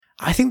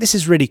I think this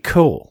is really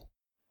cool.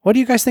 What do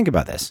you guys think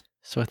about this?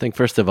 So I think,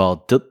 first of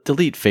all,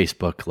 delete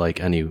Facebook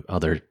like any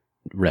other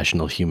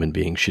rational human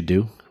being should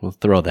do. We'll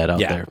throw that out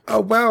there.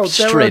 Oh, well,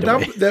 there are a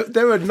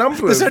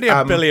number There's only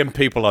a billion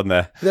people on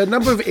there. There are a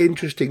number of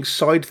interesting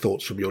side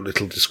thoughts from your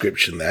little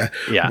description there.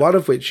 Yeah. One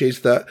of which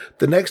is that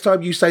the next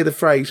time you say the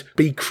phrase,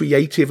 be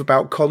creative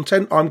about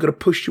content, I'm going to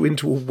push you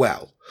into a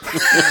well.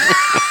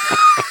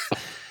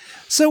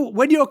 So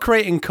when you're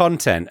creating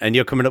content and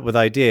you're coming up with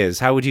ideas,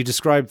 how would you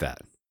describe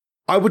that?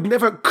 I would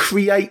never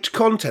create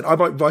content. I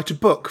might write a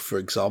book, for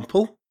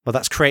example. Well,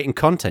 that's creating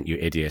content, you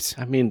idiot.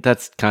 I mean,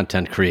 that's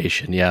content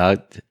creation, yeah.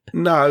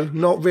 No,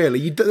 not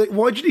really.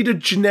 Why do you need a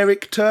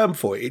generic term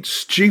for it? It's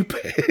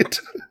stupid.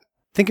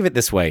 Think of it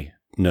this way,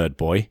 nerd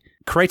boy.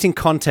 Creating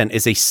content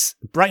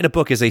writing a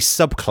book is a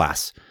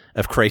subclass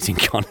of creating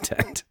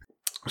content.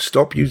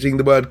 Stop using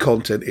the word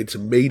content. It's a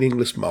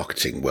meaningless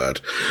marketing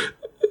word.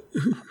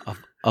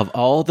 Of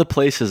all the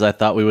places I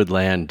thought we would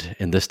land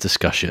in this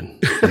discussion,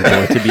 I'm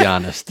going to be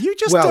honest. You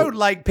just don't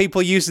like people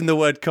using the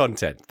word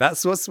content.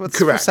 That's what's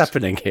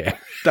happening here.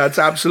 That's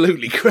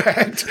absolutely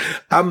correct.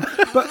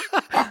 But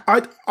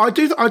I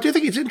do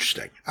think it's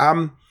interesting.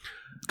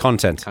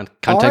 Content.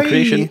 Content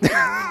creation.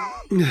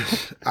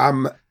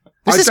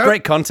 This is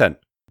great content.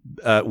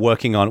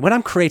 Working on when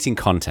I'm creating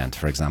content,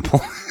 for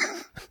example.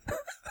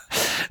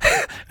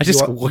 I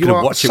just you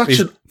are such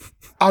an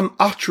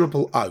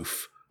unutterable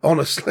oaf.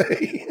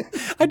 Honestly,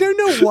 I don't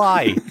know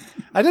why.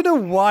 I don't know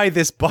why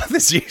this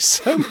bothers you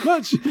so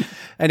much.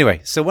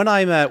 Anyway, so when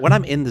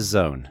I'm in the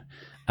zone,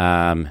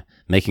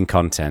 making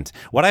content,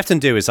 what I often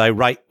do is I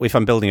write. If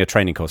I'm building a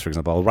training course, for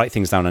example, I'll write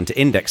things down onto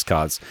index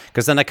cards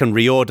because then I can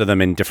reorder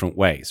them in different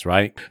ways,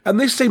 right? And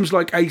this seems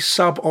like a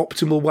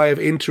suboptimal way of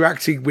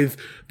interacting with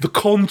the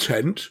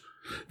content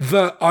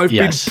that I've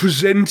been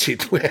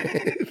presented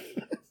with.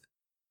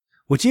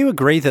 Would you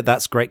agree that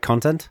that's great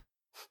content?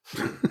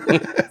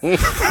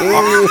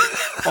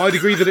 I'd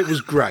agree that it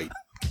was great.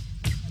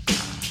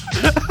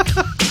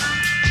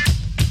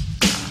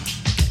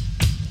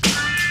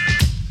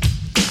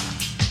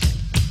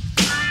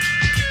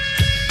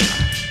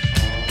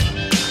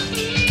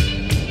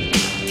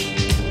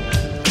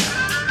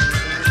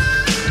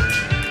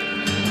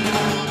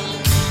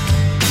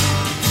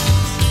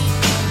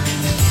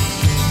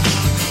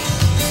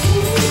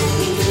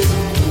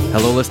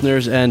 Hello,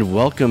 listeners, and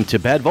welcome to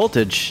Bad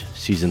Voltage,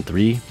 Season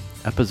 3,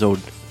 Episode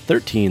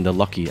 13, the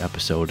lucky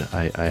episode,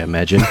 I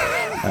imagine.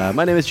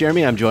 My name is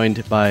Jeremy. I'm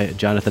joined by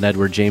Jonathan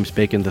Edward James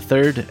Bacon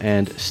III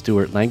and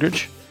Stuart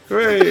Langridge.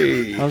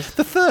 Hooray! How's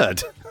the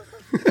third?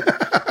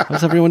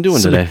 How's everyone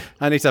doing today?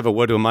 I need to have a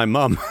word with my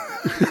mum.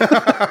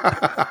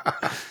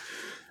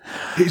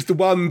 He's the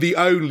one, the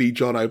only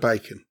John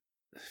O'Bacon.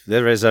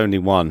 There is only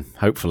one,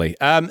 hopefully.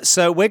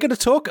 So we're going to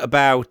talk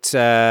about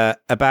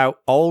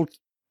old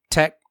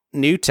tech,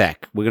 new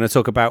tech. We're going to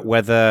talk about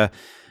whether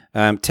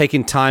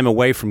taking time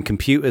away from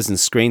computers and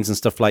screens and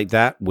stuff like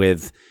that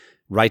with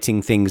writing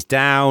things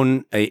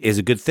down is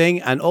a good thing,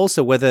 and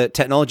also whether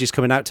technology is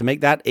coming out to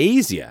make that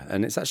easier.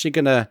 And it's actually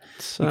going to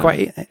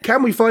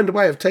Can we find a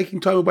way of taking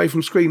time away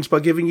from screens by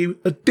giving you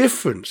a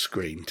different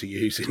screen to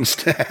use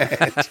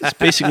instead? It's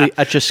basically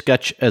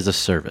Etch-a-Sketch as a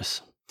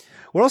service.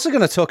 We're also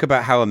going to talk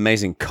about how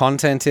amazing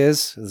content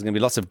is. There's going to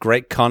be lots of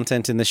great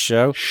content in this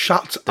show.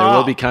 Shut up. There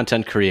will be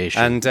content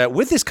creation. And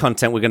with this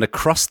content, we're going to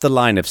cross the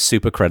line of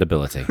super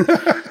credibility.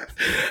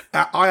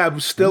 I am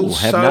still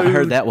have not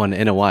heard that one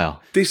in a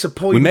while.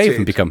 Disappointed we may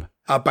even become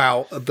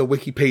about the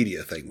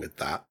Wikipedia thing with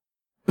that.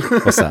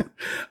 What's that?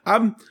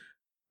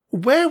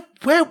 Where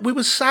we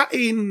were sat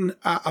in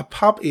a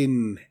pub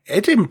in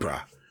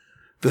Edinburgh,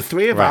 the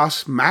three of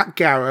us, Matt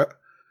Garrett,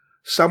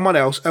 someone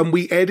else, and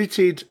we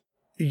edited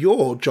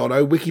your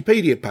Jono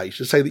Wikipedia page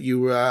to say that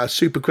you were a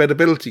super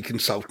credibility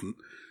consultant.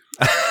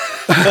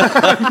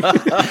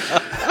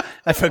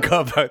 I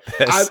forgot about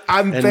this.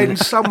 And then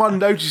someone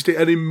noticed it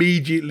and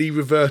immediately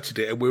reverted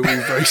it, and we were all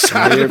very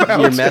sad about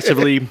your it.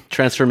 massively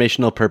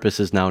transformational purpose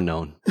is now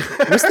known.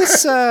 Was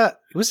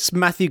this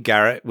Matthew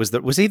Garrett?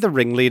 Was he the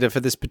ringleader for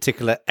this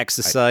particular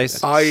exercise?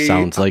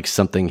 Sounds like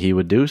something he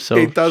would do. So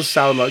it does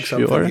sound like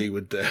something he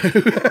would do.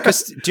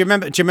 Do you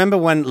remember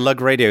when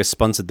Lug Radio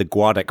sponsored the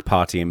Guadek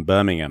party in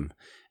Birmingham?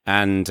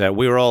 And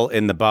we were all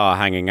in the bar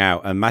hanging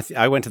out, and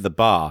I went to the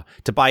bar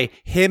to buy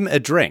him a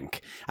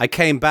drink. I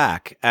came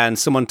back, and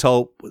someone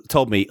told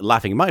me,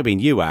 laughing, it might have been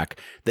you, Ak,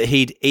 that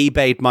he'd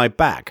eBayed my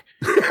bag.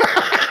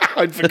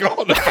 I'd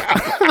forgotten about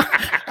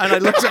that. And I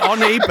looked on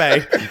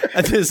eBay,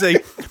 and there's a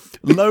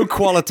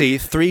low-quality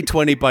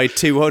 320 by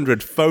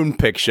 200 phone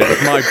picture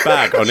of my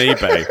bag on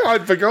eBay.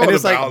 I'd forgotten and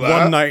it's about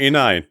like that.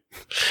 $1.99.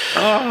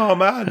 Oh,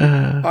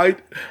 man.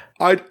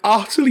 I'd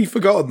utterly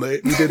forgotten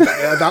that you did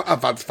that.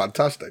 That's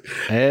fantastic.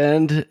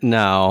 And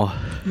now...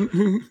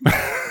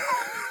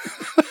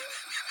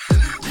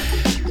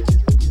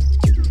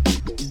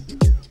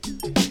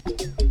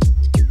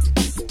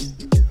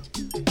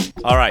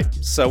 All right,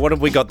 so what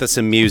have we got that's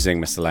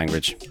amusing, Mr.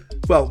 Langridge?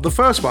 Well, the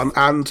first one,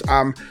 and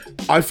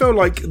I feel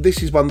like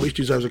this is one which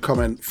deserves a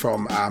comment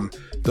from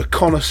the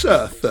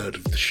connoisseur third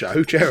of the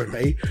show,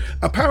 Jeremy.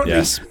 Apparently,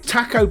 Yes.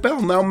 Taco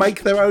Bell now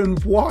make their own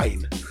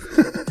wine.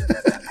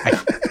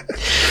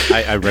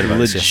 I read about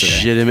this yesterday.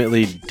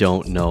 Legitimately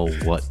don't know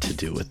what to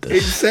do with It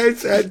this.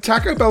 says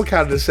Taco Bell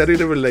Canada said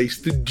in a release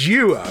the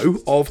duo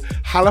of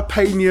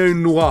jalapeno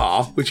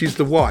noir, which is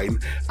the wine,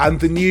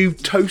 and the new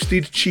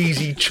toasted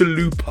cheesy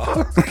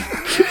chalupa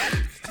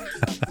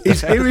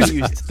is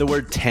The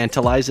word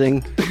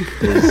tantalizing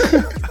is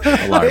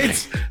alarming.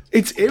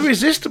 It's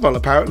irresistible,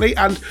 apparently,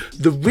 and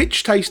the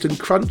rich taste and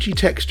crunchy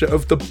texture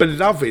of the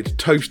beloved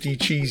toasty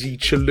cheesy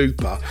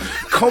chalupa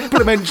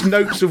complements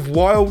notes of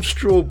wild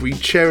strawberry,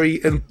 cherry,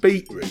 and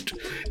beetroot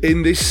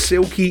in this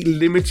silky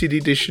limited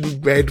edition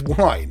red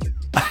wine.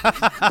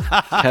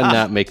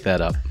 Cannot make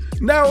that up.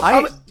 Now,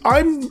 I'm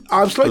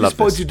slightly love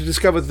disappointed to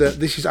discover that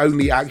this is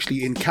only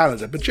actually in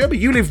Canada. But Jeremy,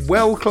 you live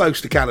well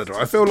close to Canada.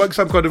 I feel like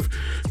some kind of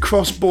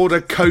cross-border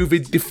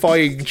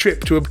COVID-defying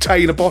trip to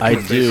obtain a bottle I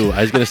of this. do.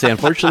 I was going to say,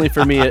 unfortunately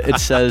for me, it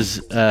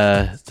says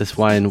this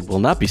wine will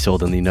not be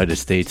sold in the United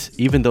States,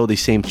 even though the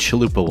same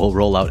chalupa will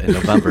roll out in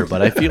November.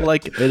 But I feel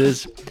like it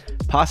is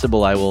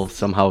possible I will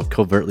somehow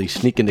covertly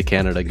sneak into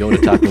Canada, go to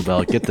Taco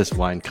Bell, get this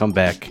wine, come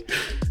back,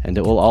 and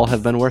it will all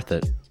have been worth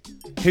it.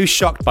 Who's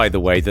shocked, by the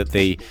way, that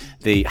the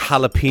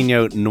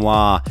jalapeno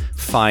noir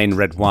fine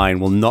red wine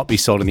will not be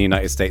sold in the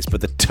United States,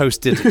 but the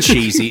toasted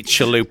cheesy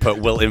chalupa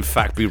will in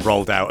fact be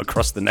rolled out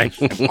across the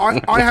nation?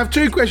 I have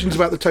two questions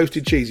about the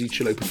toasted cheesy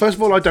chalupa. First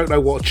of all, I don't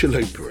know what a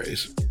chalupa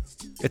is.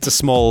 It's a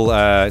small.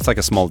 It's like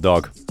a small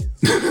dog.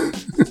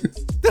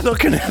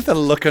 The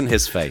look on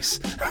his face.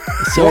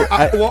 So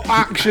What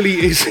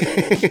actually is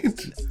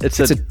it? it's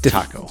a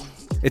taco.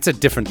 It's a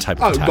different type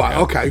Oh, of taco. right,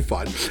 okay,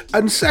 fine.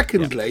 And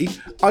secondly,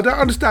 I don't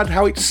understand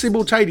how it's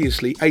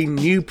simultaneously a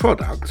new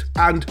product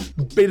and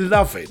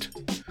beloved,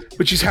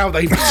 which is how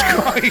they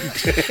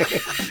described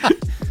it.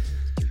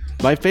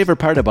 My favorite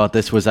part about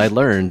this was I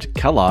learned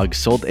Kellogg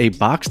sold a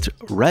boxed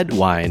red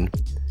wine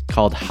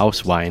called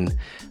House Wine.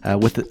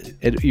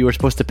 You were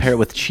supposed to pair it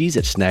with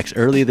Cheez-It snacks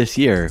earlier this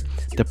year.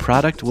 The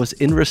product was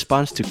in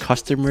response to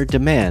customer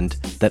demand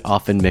that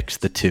often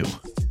mixed the two.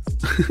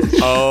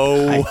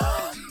 Oh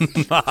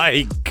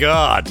my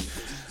God!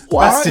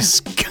 What?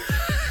 That's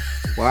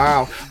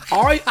Wow.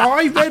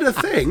 I read a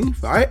thing,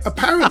 right?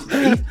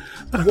 Apparently,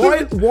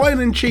 wine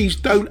and cheese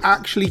don't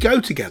actually go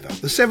together.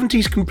 The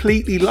 70s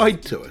completely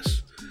lied to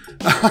us.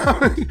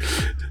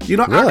 You're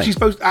not Really? actually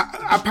supposed to,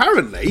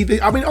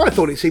 apparently, I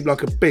thought it seemed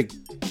like a big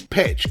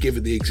pitch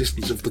given the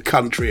existence of the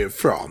country of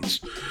France.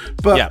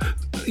 But, Yeah.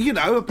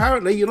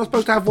 Apparently you're not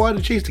supposed to have wine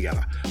and cheese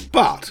together.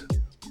 But,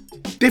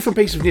 different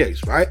piece of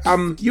news, right?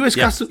 US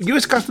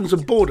Customs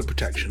and Border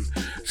Protection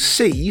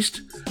seized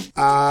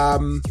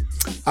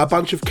a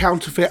bunch of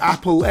counterfeit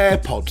Apple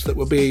AirPods that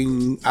were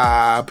being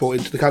brought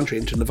into the country,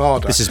 into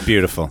Nevada. This is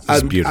beautiful. This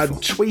is beautiful.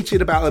 And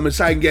tweeted about them and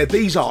saying, yeah,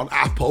 these aren't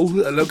Apple.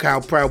 Look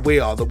how proud we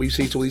are that we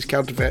seized all these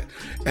counterfeit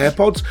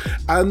AirPods.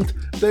 And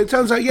it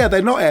turns out, yeah,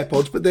 they're not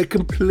AirPods, but they're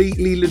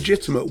completely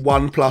legitimate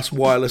OnePlus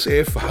wireless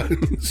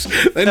earphones.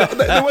 They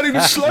weren't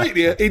even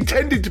slightly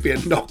intended to be a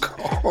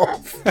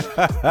knockoff.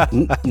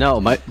 No,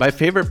 my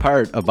favorite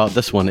part about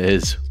this one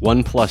is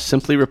OnePlus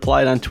simply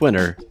replied on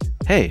Twitter,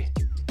 "Hey,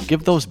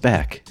 give those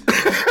back."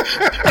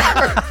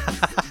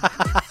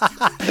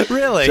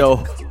 Really? So,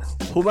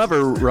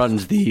 whoever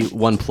runs the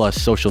OnePlus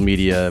social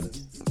media,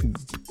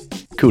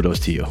 kudos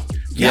to you.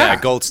 Yeah,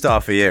 gold star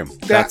for you.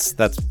 That's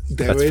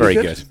really very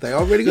good. good. They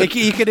are really good.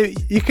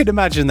 You could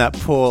imagine that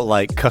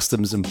poor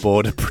Customs and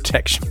Border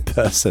Protection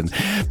person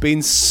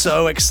being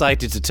so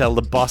excited to tell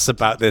the boss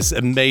about this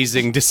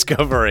amazing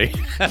discovery,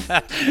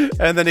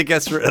 and then it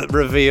gets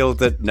revealed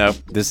that no,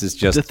 this is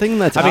just The thing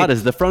that's odd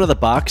is the front of the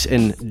box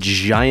in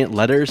giant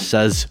letters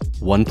says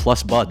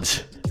OnePlus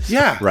Buds.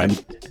 Yeah.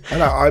 right. I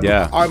know,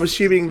 Yeah. I'm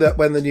assuming that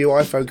when the new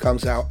iPhone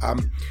comes out,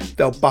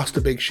 they'll bust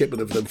a big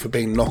shipment of them for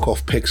being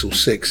knockoff Pixel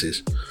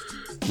 6s.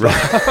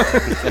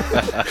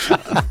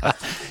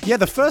 Yeah,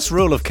 the first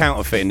rule of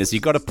counterfeiting is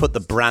you've got to put the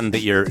brand that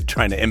you're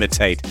trying to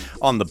imitate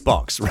on the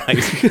box, right?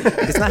 Isn't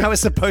that how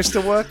it's supposed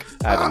to work?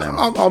 I don't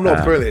know. I'm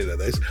not brilliant at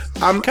this.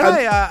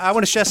 I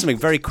want to share something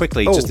very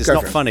quickly. Oh, Just it's go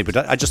not for it. funny, but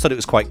I just thought it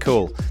was quite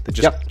cool. That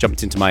just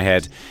jumped into my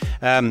head.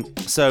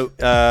 So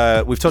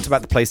we've talked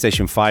about the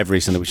PlayStation 5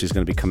 recently, which is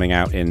going to be coming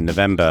out in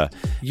November.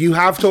 You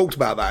have talked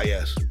about that,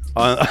 yes.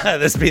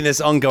 There's been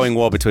this ongoing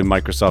war between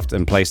Microsoft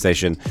and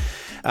PlayStation.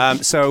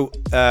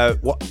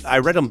 What I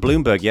read on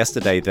Bloomberg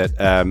yesterday that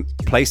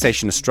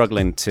PlayStation is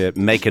struggling to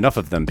make enough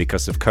of them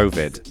because of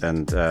COVID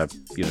and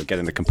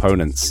getting the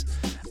components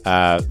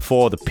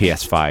for the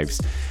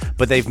PS5s.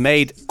 But they've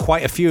made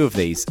quite a few of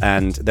these,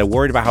 and they're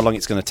worried about how long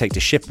it's going to take to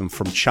ship them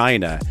from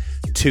China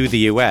to the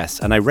US.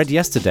 And I read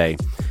yesterday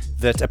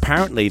that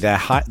apparently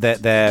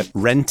they're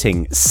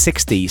renting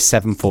 60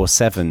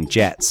 747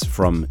 jets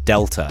from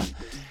Delta,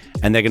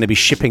 and they're going to be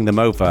shipping them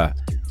over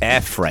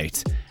air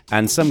freight.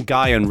 And some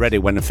guy on Reddit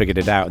went and figured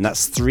it out, and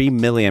that's 3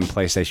 million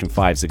PlayStation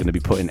 5s are going to be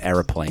put in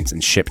airplanes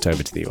and shipped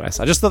over to the US.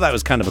 I just thought that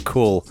was kind of a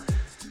cool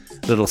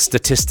little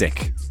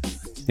statistic.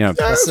 You know,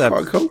 That's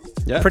quite cool.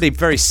 Pretty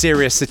very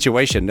serious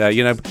situation.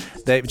 You know,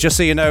 just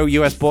so you know,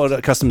 U.S.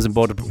 Customs and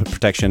Border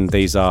Protection.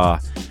 These are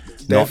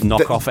not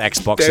knockoff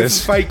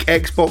Xboxes. They're fake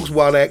Xbox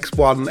One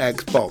X1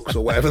 Xbox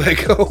or whatever they're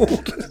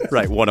called.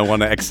 Right, 101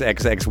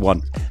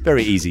 XXX1.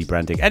 Very easy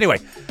branding. Anyway,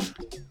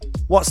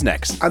 what's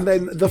next? And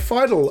then the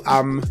final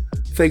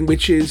thing,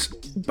 which is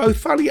both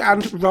funny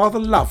and rather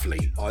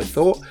lovely, I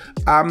thought.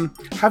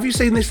 Have you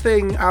seen this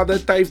thing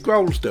that Dave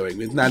Grohl's doing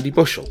with Nandy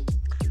Bushell?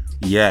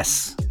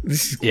 Yes.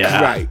 This is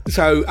great.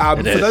 So,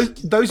 for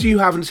those of you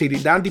who haven't seen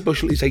it, Nandy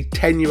Bushell is a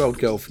 10-year-old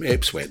girl from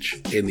Ipswich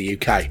in the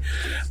UK.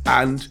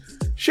 And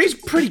she's a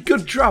pretty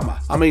good drummer.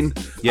 I mean...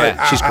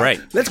 Yeah, she's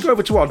great. Let's go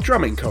over to our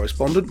drumming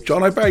correspondent,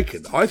 John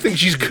O'Bacon. I think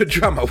she's a good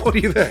drummer. What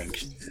do you think?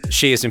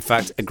 She is, in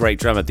fact, a great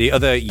drummer. The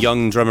other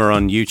young drummer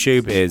on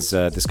YouTube is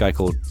this guy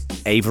called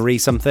Avery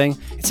something.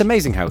 It's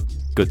amazing how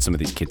good some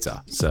of these kids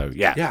are. So,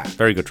 yeah.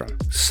 Very good drummer.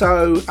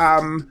 So,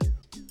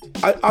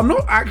 I'm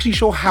not actually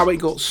sure how it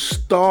got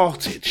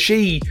started.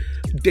 She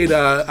did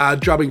a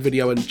drumming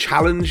video and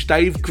challenged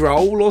Dave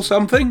Grohl or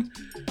something.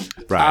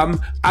 Right.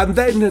 And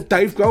then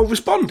Dave Grohl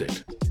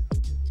responded.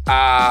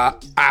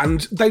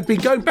 And they've been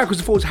going backwards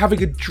and forwards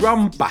having a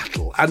drum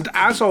battle. And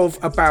as of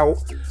about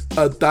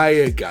a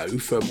day ago,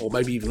 or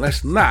maybe even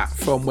less than that,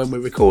 from when we're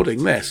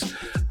recording this,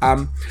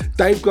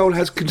 Dave Grohl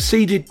has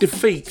conceded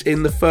defeat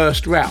in the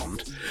first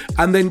round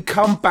and then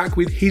come back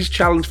with his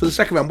challenge for the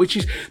second round, which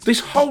is this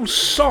whole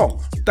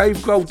song Dave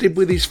Grohl did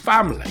with his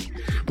family,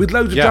 with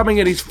loads of drumming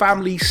and his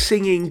family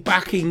singing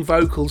backing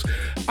vocals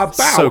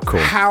about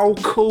how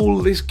cool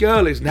this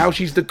girl is and how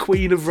she's the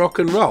queen of rock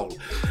and roll.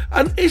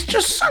 And it's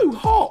just so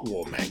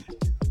heartwarming.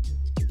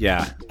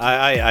 Yeah,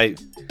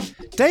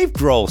 Dave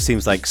Grohl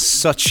seems like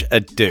such a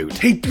dude.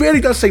 He really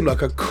does seem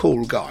like a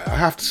cool guy, I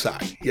have to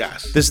say,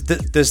 yes.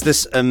 There's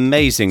this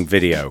amazing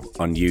video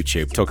on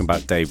YouTube talking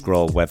about Dave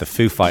Grohl where the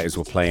Foo Fighters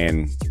were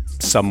playing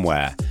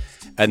somewhere,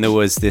 and there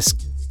was this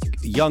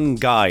young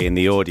guy in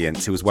the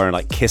audience who was wearing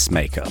like Kiss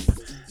makeup,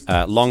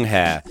 long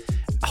hair,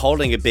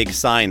 holding a big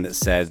sign that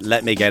said,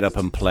 "Let me get up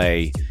and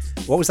play."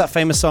 What was that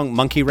famous song?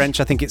 Monkey Wrench,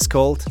 I think it's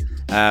called.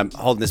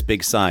 Holding this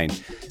big sign.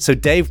 So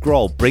Dave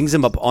Grohl brings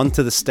him up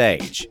onto the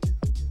stage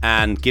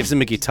and gives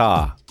him a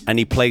guitar, and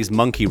he plays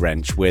Monkey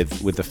Wrench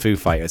with the Foo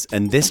Fighters.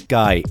 And this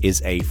guy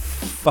is a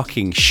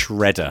fucking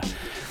shredder.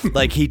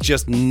 Like, he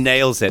just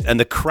nails it. And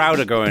the crowd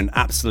are going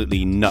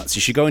absolutely nuts.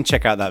 You should go and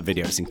check out that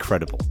video. It's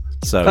incredible.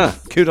 So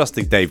kudos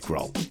to Dave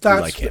Grohl. I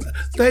like him.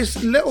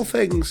 There's little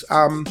things.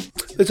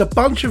 There's a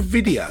bunch of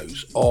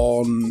videos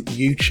on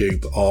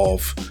YouTube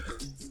of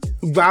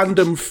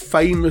random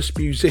famous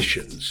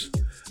musicians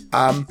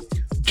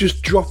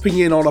just dropping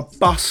in on a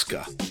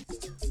busker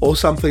or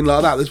something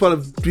like that. There's one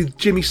with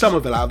Jimmy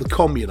Somerville out of the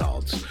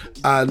Communards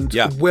and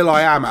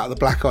Will.i.am out of the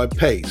Black Eyed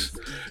Peas.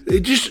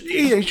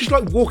 He's just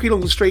like walking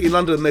along the street in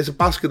London and there's a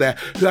busker there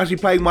who's actually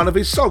playing one of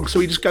his songs. So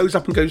he just goes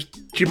up and goes, "Do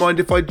you mind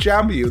if I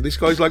jam you?" And this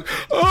guy's like,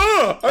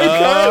 "Oh,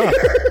 okay."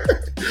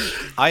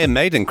 Iron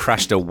Maiden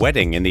crashed a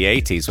wedding in the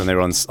 80s when they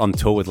were on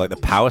tour with like the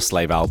Power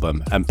Slave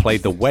album and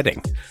played the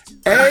wedding.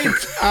 Ed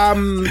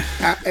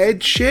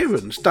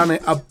Sheeran's done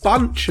it a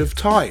bunch of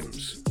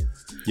times.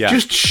 Yeah.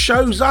 Just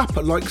shows up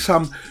at like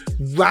some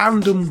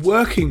random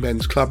working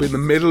men's club in the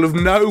middle of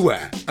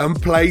nowhere and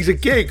plays a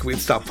gig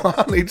with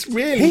someone. It's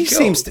really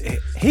cool.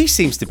 He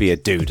seems to be a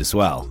dude as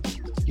well.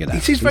 You know, he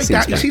seems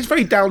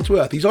very down to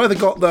earth. He's either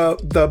got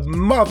the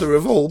mother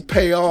of all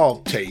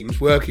PR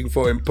teams working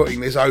for him putting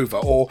this over,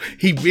 or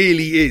he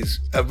really is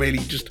a really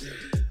just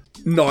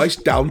nice,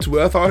 down to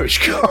earth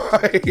Irish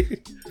guy.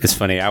 It's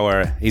funny.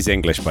 He's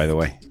English, by the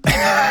way.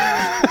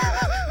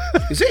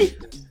 Is he?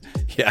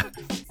 Yeah.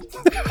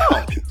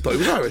 Oh, thought he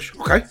was Irish.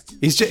 Okay.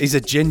 He's a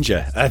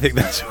ginger. I think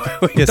that's why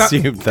we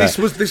assumed that.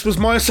 This was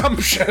my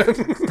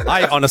assumption.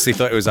 I honestly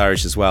thought it was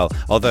Irish as well.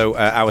 Although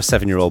our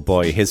 7-year-old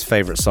boy, his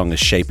favourite song is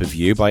 "Shape of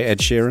You" by Ed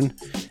Sheeran,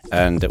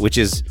 and which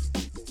is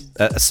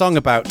a song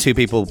about two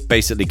people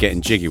basically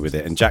getting jiggy with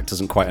it, and Jack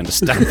doesn't quite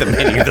understand the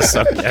meaning of the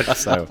song yet.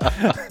 So,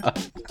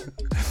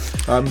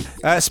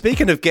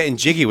 speaking of getting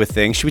jiggy with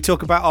things, should we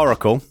talk about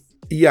Oracle?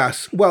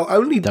 Yes. Well,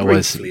 only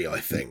briefly,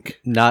 I think.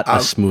 Not a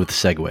smooth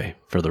segue,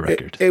 for the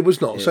record. It was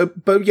not. So,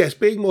 but yes,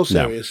 being more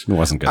serious. No, it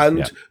wasn't good.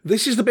 And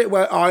this is the bit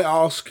where I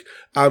ask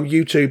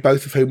you two,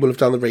 both of whom will have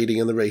done the reading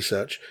and the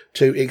research,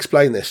 to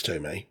explain this to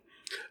me.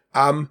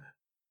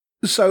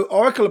 So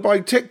Oracle are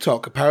buying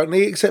TikTok,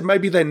 apparently, except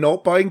maybe they're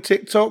not buying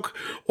TikTok,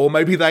 or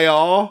maybe they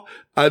are,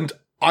 and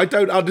I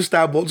don't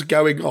understand what's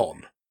going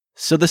on.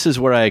 So this is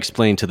where I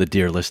explain to the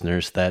dear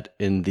listeners that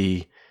in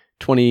the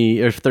 20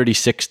 or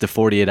 36 to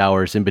 48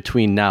 hours in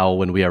between now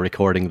when we are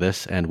recording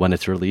this and when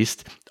it's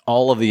released,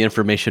 all of the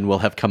information will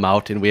have come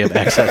out and we have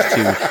access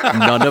to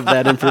none of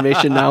that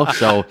information now.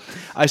 So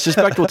I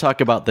suspect we'll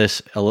talk about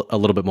this a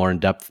little bit more in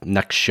depth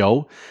next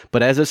show.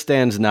 But as it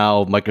stands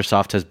now,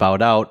 Microsoft has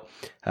bowed out.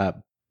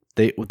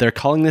 They're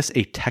calling this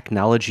a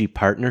technology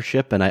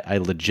partnership, and I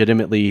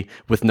legitimately,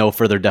 with no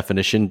further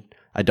definition,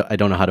 I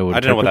don't know how to interpret I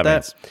don't know what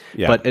that means.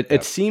 Yeah, but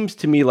it seems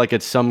to me like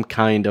it's some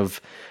kind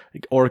of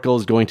Oracle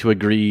is going to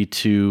agree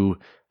to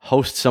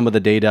host some of the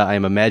data.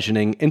 I'm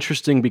imagining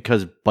interesting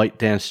because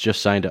ByteDance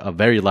just signed a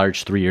very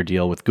large 3-year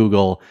deal with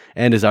Google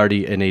and is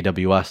already in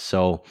AWS.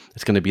 So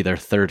it's going to be their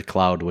third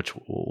cloud, which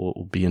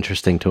will be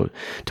interesting to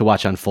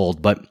watch unfold.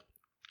 But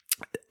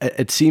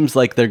it seems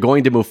like they're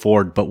going to move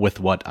forward, but with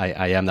what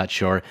I am not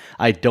sure.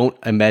 I don't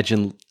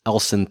imagine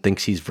Elson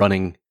thinks he's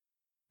running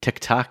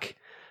TikTok.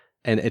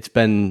 And it's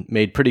been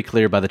made pretty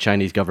clear by the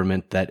Chinese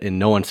government that in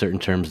no uncertain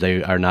terms,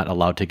 they are not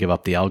allowed to give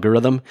up the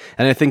algorithm.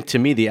 And I think to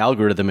me, the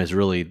algorithm is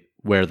really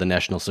where the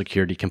national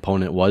security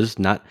component was.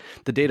 Not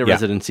the data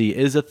residency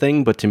is a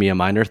thing, but to me, a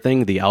minor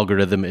thing. The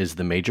algorithm is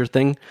the major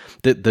thing.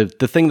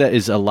 The thing that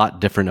is a lot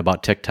different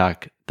about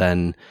TikTok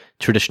than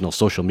traditional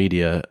social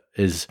media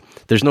is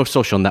there's no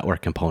social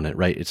network component,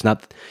 right? It's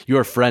not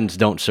your friends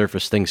don't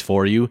surface things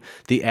for you.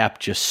 The app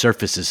just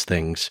surfaces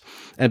things.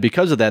 And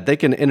because of that, they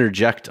can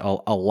interject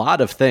a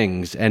lot of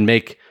things and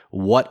make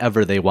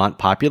whatever they want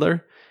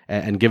popular.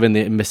 And given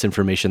the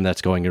misinformation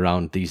that's going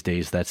around these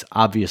days, that's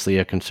obviously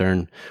a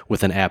concern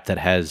with an app that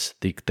has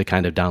the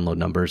kind of download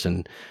numbers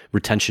and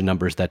retention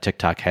numbers that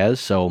TikTok has.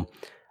 So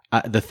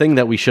the thing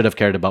that we should have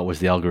cared about was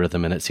the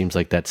algorithm, and it seems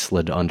like that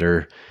slid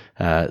under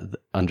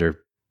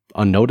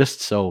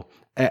unnoticed. So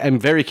I'm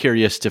very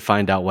curious to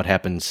find out what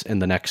happens in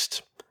the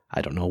next,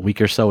 I don't know,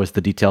 week or so as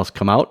the details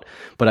come out.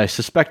 But I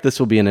suspect this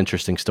will be an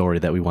interesting story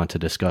that we want to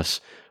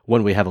discuss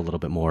when we have a little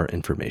bit more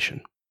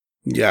information.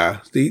 Yeah.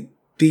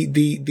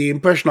 The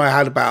impression I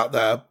had about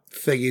the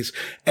thing is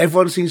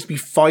everyone seems to be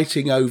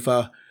fighting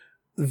over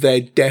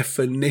their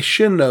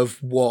definition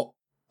of what,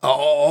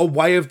 a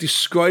way of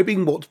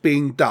describing what's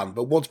being done,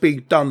 but what's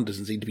being done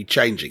doesn't seem to be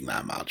changing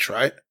that much,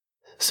 right?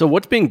 So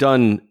what's being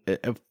done,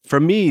 for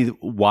me,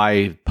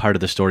 why part of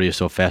the story is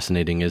so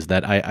fascinating is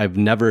that I've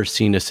never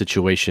seen a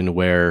situation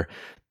where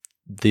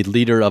the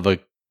leader of a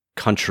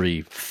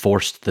country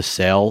forced the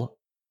sale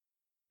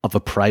of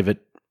a private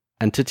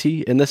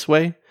entity in this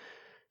way.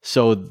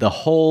 So the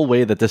whole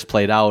way that this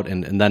played out,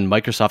 and then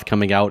Microsoft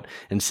coming out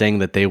and saying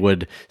that they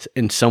would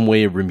in some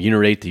way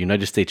remunerate the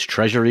United States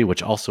Treasury,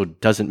 which also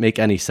doesn't make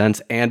any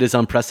sense and is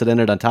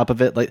unprecedented on top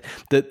of it. Like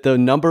the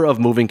number of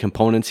moving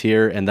components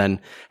here, and then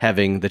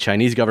having the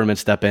Chinese government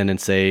step in and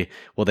say,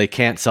 well, they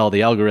can't sell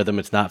the algorithm,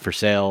 it's not for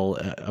sale.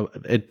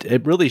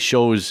 It really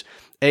shows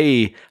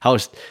how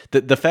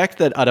the fact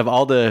that out of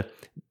all the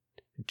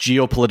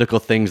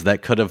geopolitical things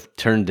that could have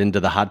turned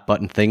into the hot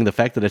button thing, the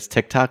fact that it's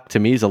TikTok to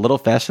me is a little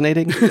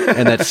fascinating,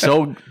 and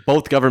that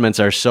both governments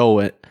are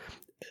so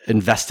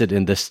invested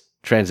in this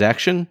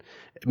transaction.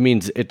 It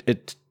means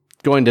it's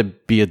going to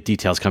be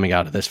details coming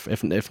out of this,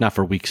 if not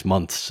for weeks,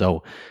 months.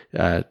 So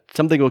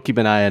something we'll keep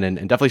an eye on, and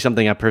definitely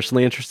something I'm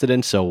personally interested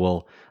in. So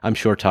we'll, I'm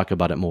sure, talk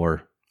about it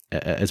more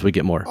as we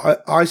get more.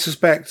 I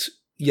suspect,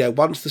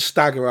 once the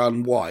stagger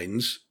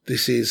unwinds,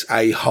 this is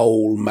a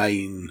whole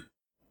main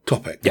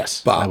topic.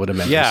 Yes, but I would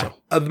imagine so.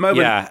 At the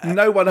moment,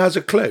 no one has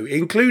a clue,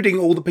 including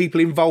all the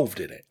people involved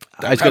in it.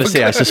 I was going to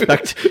say, I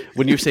suspect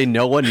when you say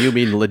no one, you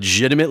mean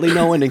legitimately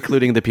no one,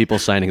 including the people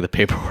signing the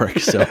paperwork.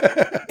 So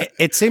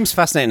it seems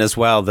fascinating as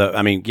well that,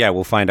 I mean,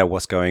 we'll find out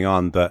what's going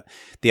on, but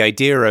the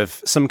idea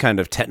of some kind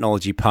of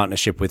technology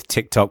partnership with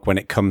TikTok when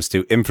it comes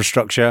to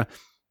infrastructure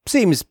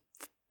seems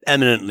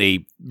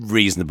eminently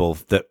reasonable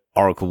that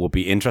Oracle will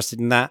be interested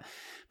in that.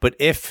 But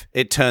if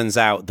it turns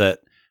out that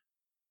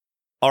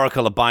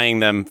Oracle are buying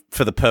them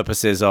for the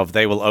purposes of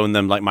they will own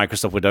them like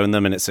Microsoft would own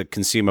them, and it's a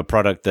consumer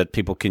product that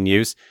people can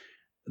use,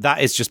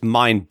 that is just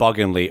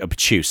mind-bogglingly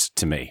obtuse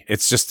to me.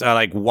 It's just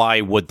like,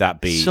 why would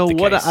that be the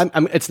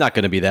case? It's not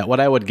going to be that. What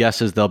I would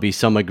guess is there'll be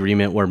some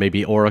agreement where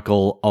maybe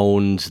Oracle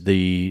owns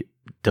the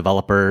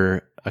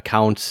developer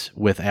accounts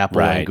with Apple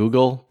and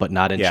Google, but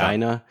not in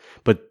China.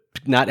 But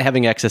not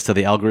having access to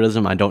the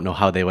algorithm, I don't know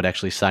how they would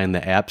actually sign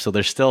the app. So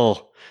there's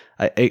still...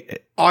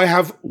 I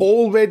have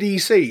already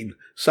seen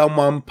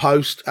someone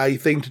post a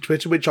thing to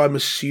Twitter, which I'm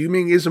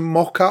assuming is a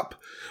mock-up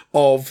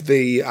of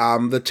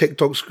the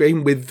TikTok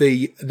screen with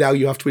the now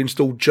you have to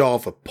install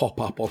Java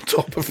pop-up on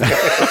top of it.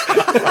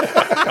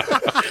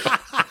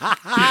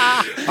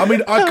 I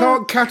mean, I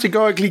can't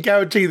categorically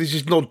guarantee this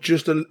is not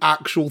just an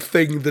actual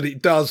thing that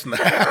it does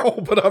now,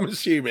 but I'm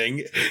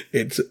assuming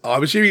it's a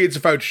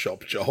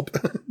Photoshop job.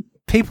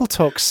 People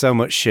talk so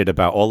much shit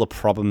about all the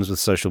problems with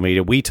social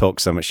media. We talk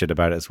so much shit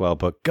about it as well,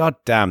 but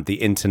goddamn, the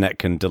internet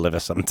can deliver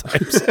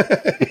sometimes.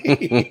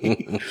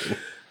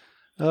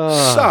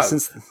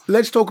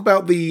 Let's talk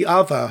about the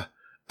other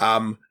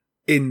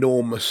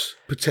enormous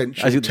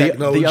potential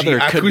technology the other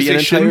acquisition. Could be an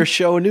entire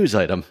show news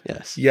item.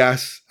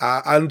 Yes,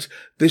 and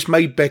this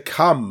may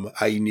become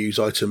a news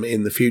item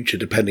in the future,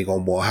 depending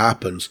on what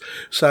happens.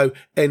 So,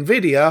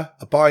 Nvidia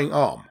are buying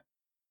ARM.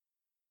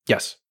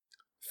 Yes.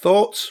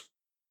 Thoughts?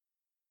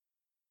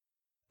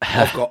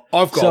 I've got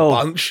a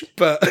bunch,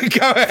 but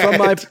go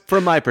ahead.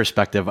 From my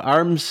perspective,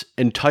 ARM's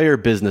entire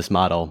business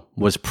model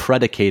was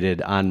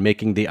predicated on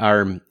making the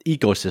ARM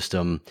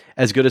ecosystem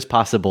as good as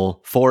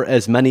possible for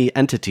as many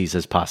entities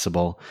as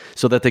possible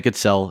so that they could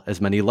sell as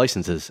many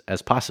licenses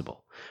as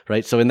possible,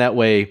 right? So in that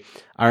way,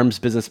 ARM's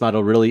business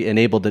model really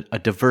enabled a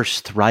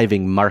diverse,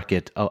 thriving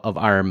market of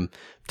ARM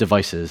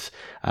devices.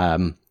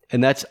 And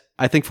that's,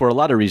 I think, for a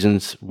lot of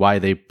reasons why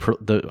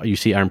you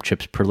see ARM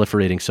chips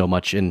proliferating so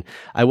much. And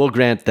I will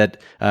grant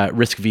that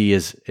RISC-V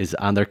is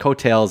on their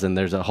coattails, and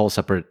there's a whole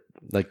separate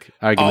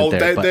argument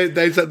there.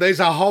 There's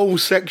a whole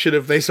section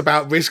of this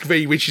about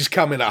RISC-V which is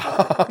coming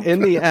up.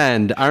 In the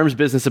end, ARM's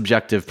business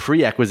objective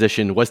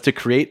pre-acquisition was to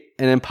create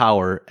and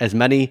empower as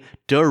many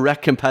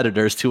direct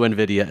competitors to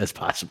NVIDIA as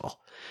possible.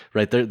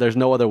 Right? There's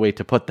no other way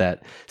to put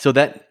that. So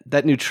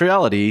that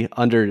neutrality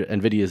under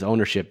NVIDIA's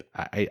ownership,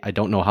 I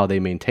don't know how they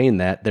maintain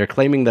that. They're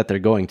claiming that they're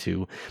going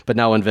to, but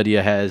now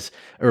NVIDIA has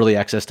early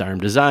access to ARM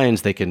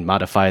designs. They can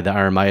modify the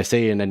ARM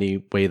ISA in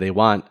any way they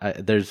want.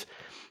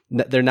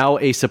 They're now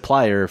a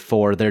supplier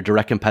for their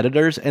direct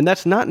competitors, and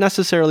that's not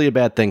necessarily a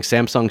bad thing.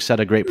 Samsung set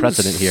a great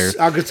precedent here.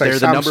 I could say they're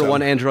the number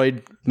one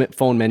Android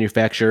phone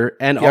manufacturer,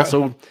 and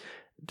also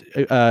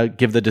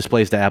give the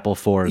displays to Apple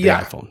for the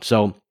iPhone.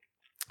 So,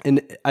 and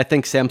I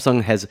think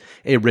Samsung has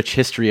a rich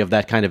history of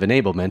that kind of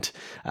enablement.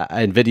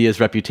 NVIDIA's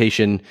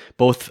reputation,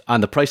 both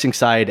on the pricing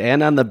side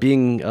and on the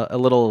being a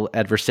little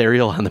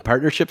adversarial on the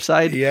partnership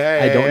side.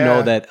 I don't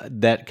know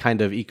that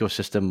kind of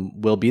ecosystem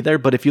will be there.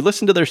 But if you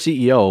listen to their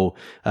CEO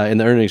in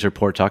the earnings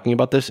report talking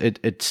about this,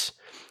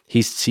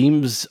 he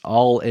seems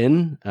all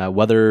in.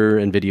 Whether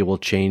NVIDIA will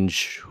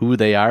change who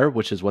they are,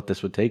 which is what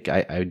this would take,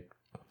 I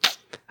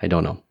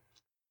don't know.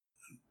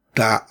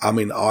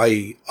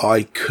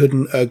 I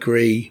couldn't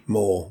agree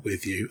more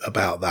with you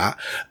about that.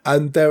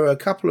 And there are a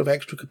couple of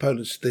extra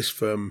components to this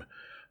from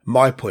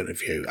my point of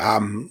view.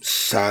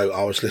 So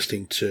I was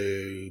listening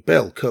to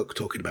Bill Cook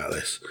talking about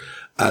this,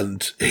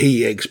 and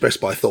he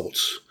expressed my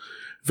thoughts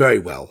very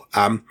well.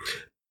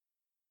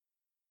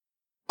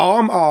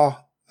 ARM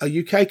are a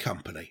UK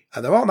company,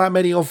 and there aren't that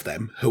many of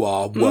them who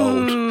are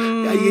world.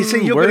 You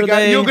see, you're going to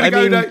go.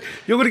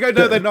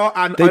 No, they're not,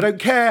 and I don't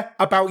care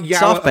about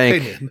your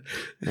opinion.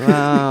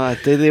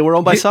 They were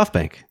owned by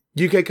SoftBank.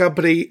 UK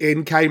company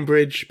in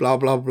Cambridge, blah,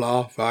 blah,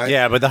 blah, right?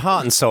 Yeah, but the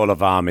heart and soul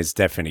of ARM is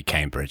definitely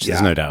Cambridge.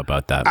 There's no doubt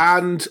about that.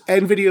 And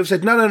NVIDIA have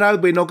said, no,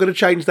 we're not going to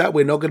change that.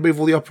 We're not going to move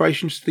all the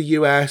operations to the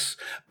US.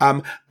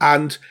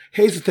 And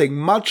here's the thing,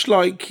 much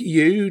like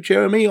you,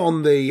 Jeremy,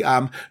 on the,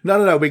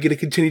 no, we're going to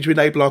continue to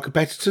enable our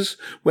competitors.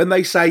 When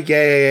they say,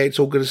 it's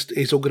all going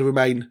to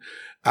remain,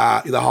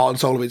 the heart and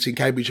soul of it's in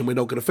Cambridge and we're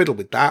not going to fiddle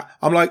with that.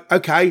 I'm like,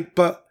 okay,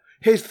 but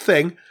here's the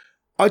thing.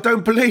 I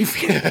don't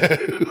believe you.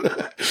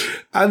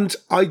 And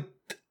I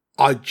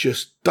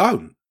just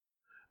don't.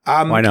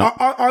 Why not?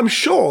 I'm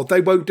sure they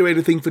won't do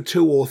anything for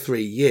 2 or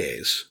 3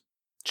 years.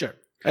 Sure.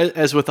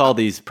 As with all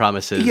these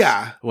promises,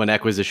 when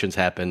acquisitions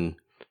happen.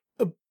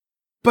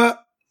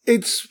 But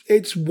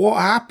it's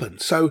what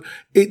happened. So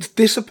it's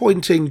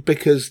disappointing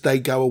because they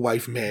go away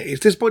from here. It's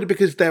disappointing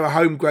because they're a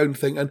homegrown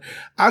thing. And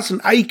as an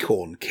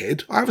Acorn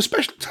kid, I have a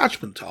special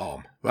attachment to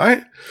ARM,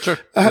 right? Sure.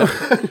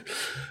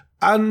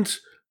 And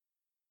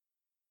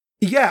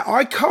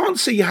I can't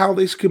see how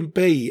this can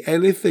be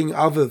anything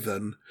other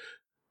than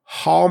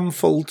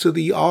harmful to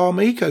the ARM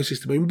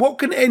ecosystem. I mean, what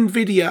can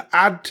NVIDIA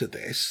add to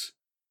this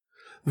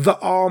that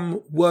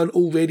ARM weren't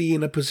already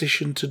in a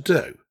position to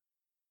do?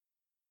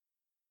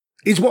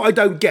 Is what I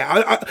don't get.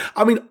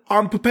 I mean,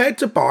 I'm prepared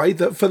to buy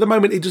that for the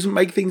moment it doesn't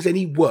make things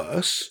any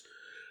worse,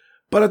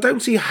 but I don't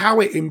see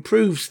how it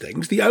improves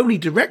things. The only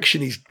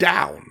direction is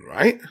down,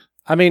 right?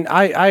 I mean,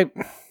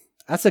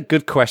 that's a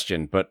good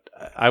question, but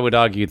I would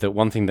argue that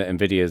one thing that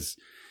NVIDIA's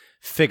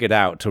figured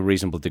out to a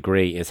reasonable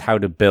degree is how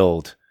to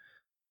build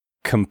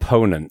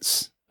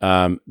components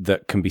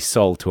that can be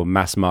sold to a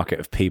mass market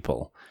of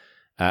people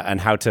and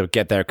how to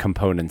get their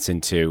components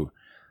into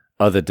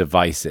other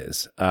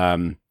devices.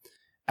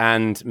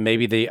 And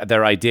maybe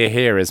their idea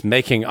here is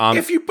making ARM...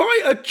 If you buy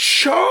a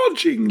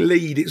charging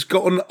lead, it's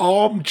got an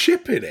ARM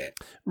chip in it.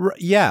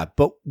 Yeah,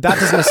 but that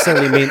doesn't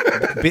necessarily mean...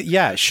 but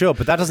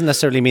that doesn't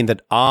necessarily mean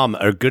that ARM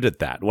are good at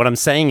that. What I'm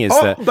saying is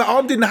that... But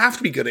ARM didn't have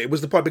to be good at it,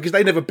 was the point, because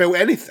they never built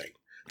anything.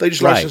 They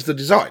just licensed the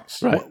designs.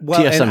 Right.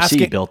 Well,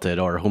 TSMC built it,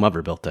 or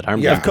whomever built it.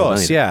 Of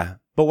course, yeah.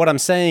 But what I'm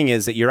saying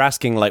is that you're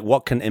asking, like,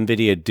 what can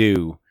NVIDIA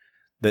do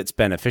that's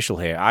beneficial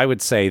here? I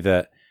would say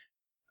that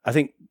I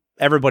think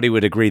everybody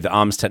would agree that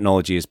ARM's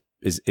technology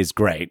is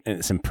great and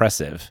it's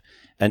impressive.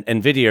 And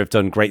NVIDIA have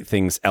done great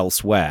things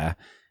elsewhere.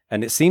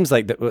 And it seems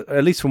like, that,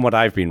 at least from what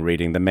I've been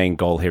reading, the main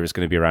goal here is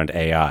going to be around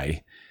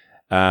AI.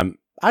 I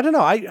don't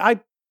know.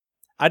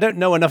 I don't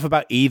know enough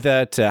about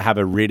either to have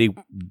a really,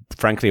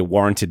 frankly, a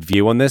warranted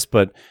view on this,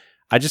 but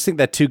I just think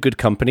they're two good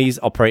companies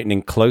operating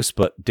in close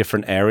but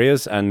different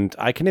areas. And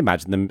I can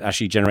imagine them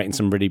actually generating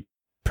some really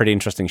pretty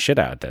interesting shit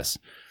out of this.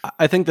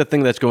 I think the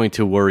thing that's going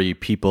to worry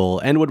people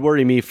and would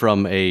worry me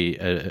from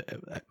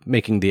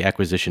making the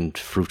acquisition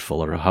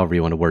fruitful, or however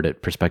you want to word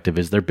it, perspective,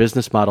 is their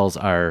business models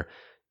are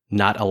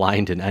not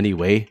aligned in any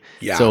way.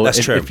 Yeah, so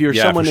that's true. If you're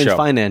Yeah, someone for in sure.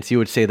 finance, you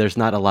would say there's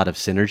not a lot of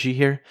synergy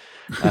here.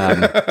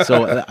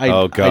 So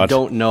Oh, God. I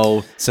don't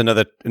know. It's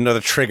another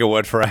trigger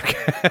word for Ek.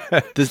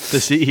 The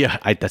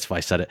CEO, that's why I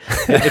said it.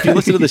 If you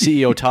listen to the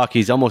CEO talk,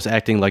 he's almost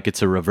acting like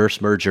it's a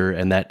reverse merger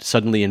and that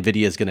suddenly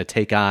NVIDIA is going to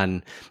take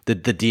on the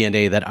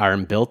DNA that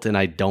ARM built, and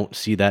I don't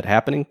see that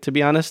happening, to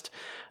be honest.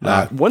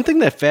 One thing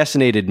that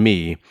fascinated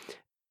me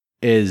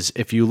is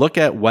if you look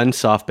at when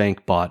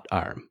SoftBank bought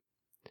ARM,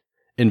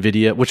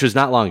 NVIDIA, which was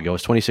not long ago, it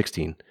was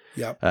 2016.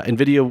 Yep.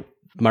 NVIDIA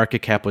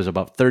market cap was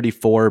about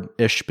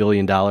 $34-ish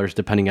billion,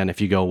 depending on if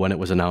you go when it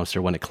was announced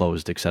or when it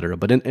closed, et cetera.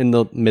 But in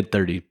the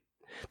mid-30s,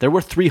 they're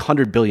worth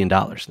 $300 billion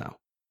now.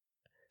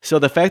 So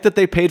the fact that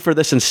they paid for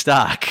this in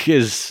stock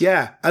is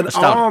and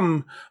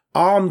astounding.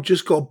 ARM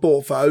just got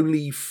bought for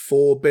only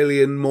 $4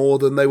 billion more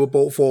than they were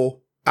bought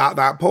for at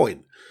that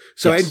point.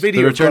 So Yes, NVIDIA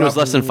the return was have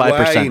less than gone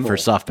up 5% way for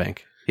SoftBank.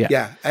 Yeah.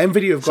 Yeah,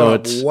 NVIDIA have So gone up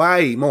it's-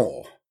 way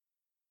more.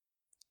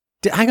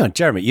 Hang on,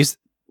 Jeremy.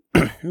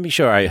 Let me be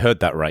sure I heard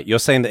that right. You're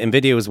saying that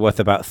Nvidia was worth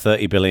about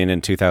 $30 billion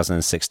in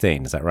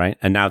 2016. Is that right?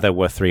 And now they're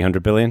worth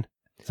 $300 billion.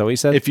 Is that what you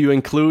said? If you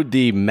include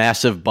the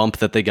massive bump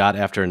that they got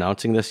after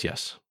announcing this,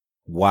 yes.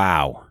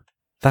 Wow,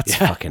 that's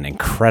fucking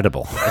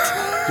incredible.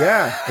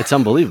 Yeah. It's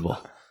unbelievable.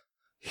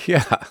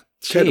 Yeah,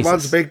 One's a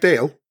Jesus. big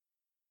deal.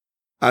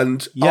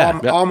 And Yeah,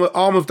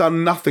 ARM have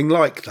done nothing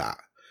like that.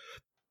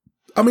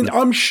 I mean,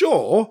 I'm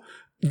sure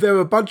there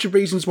are a bunch of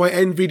reasons why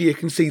NVIDIA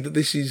can see that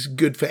this is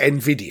good for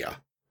NVIDIA.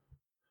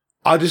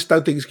 I just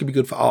don't think it's going to be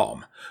good for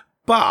ARM.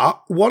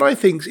 But what I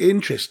think's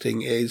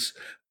interesting is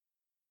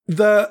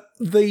the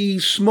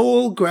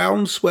small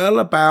groundswell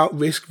about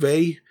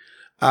RISC-V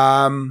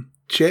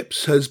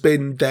chips has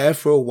been there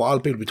for a while.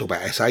 People be talking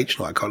about SH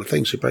and all that kind of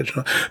thing, super.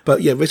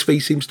 But yeah,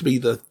 RISC-V seems to be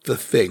the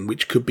thing,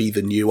 which could be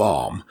the new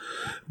ARM.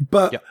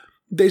 But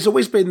there's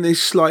always been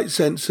this slight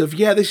sense of,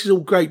 this is all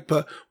great,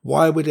 but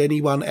why would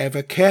anyone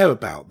ever care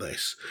about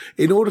this?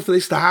 In order for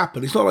this to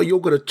happen, it's not like you're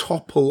going to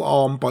topple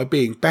ARM by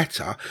being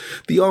better.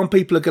 The ARM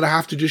people are going to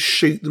have to just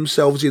shoot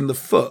themselves in the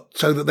foot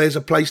so that there's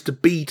a place to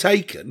be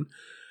taken.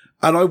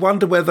 And I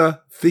wonder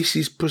whether this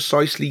is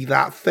precisely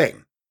that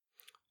thing.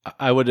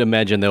 I would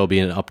imagine there will be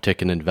an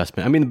uptick in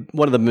investment. I mean,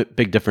 one of the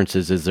big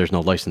differences is there's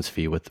no license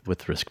fee with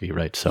RISC-V,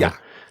 right? So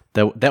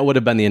that would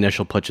have been the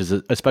initial pitches,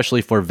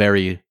 especially for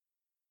very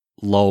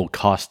low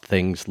cost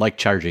things like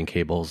charging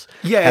cables.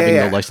 Having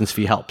no license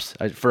fee helps.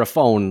 For a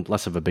phone,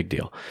 less of a big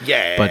deal.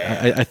 Yeah. But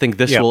I think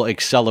this will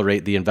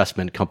accelerate the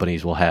investment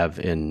companies will have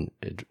in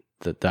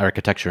the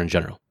architecture in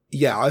general.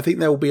 Yeah, I think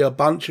there will be a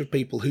bunch of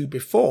people who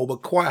before were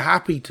quite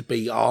happy to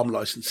be ARM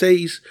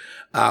licensees,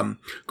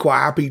 quite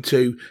happy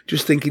to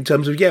just think in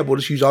terms of, we'll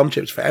just use ARM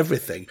chips for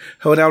everything,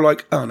 who are now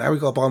like, oh, now we've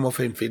got to buy them off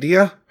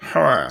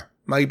NVIDIA?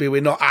 Maybe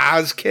we're not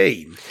as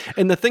keen.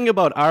 And the thing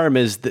about ARM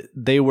is that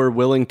they were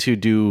willing to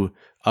do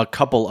a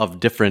couple of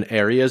different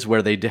areas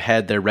where they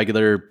had their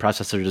regular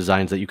processor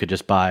designs that you could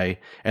just buy,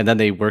 and then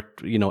they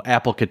worked,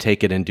 Apple could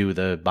take it and do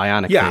the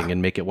Bionic thing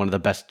and make it one of the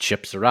best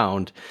chips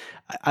around.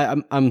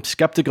 I'm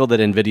skeptical that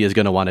NVIDIA is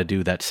going to want to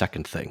do that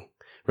second thing,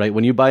 right?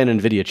 When you buy an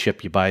NVIDIA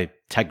chip, you buy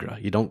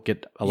Tegra. You don't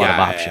get a lot of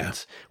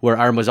options, where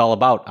ARM was all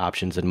about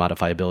options and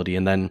modifiability.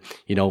 And then,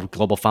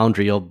 Global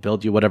Foundry will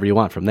build you whatever you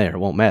want from there. It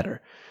won't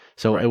matter.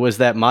 So it was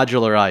that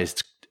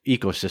modularized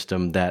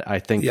ecosystem that I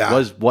think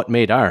was what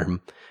made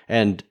ARM.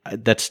 And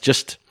that's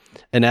just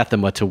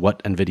anathema to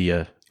what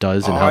NVIDIA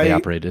does and how they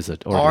operate as an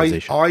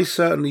organization. I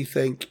certainly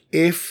think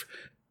if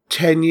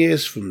 10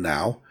 years from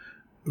now,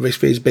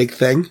 RISC-V is a big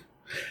thing,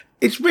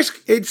 it's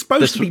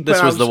supposed to be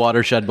this was the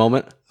watershed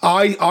moment.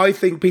 I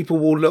think people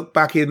will look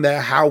back in there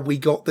how we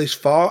got this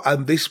far,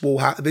 and this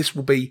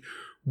will be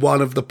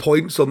one of the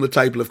points on the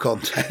table of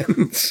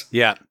contents.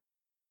 Yeah.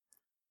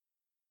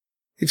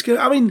 It's going.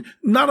 I mean,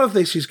 none of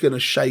this is going to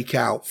shake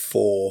out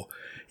for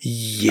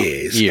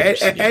years. Years.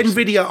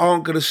 NVIDIA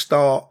aren't going to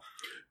start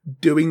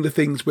doing the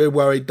things we're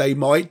worried they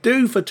might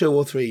do for 2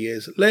 or 3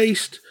 years at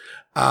least.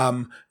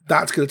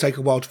 That's going to take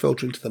a while to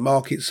filter into the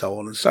market, so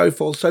on and so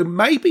forth. So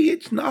maybe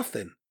it's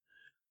nothing.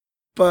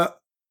 But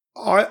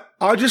I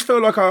just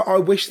feel like I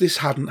wish this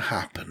hadn't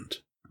happened.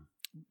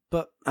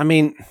 But I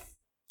mean,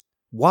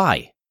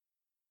 why?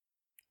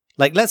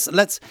 Like let's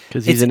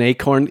because he's an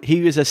acorn.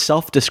 He is a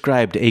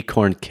self-described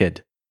acorn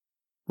kid.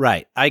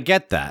 Right, I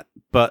get that,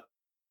 but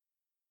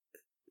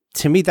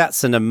to me,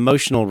 that's an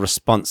emotional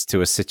response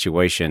to a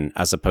situation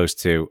as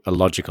opposed to a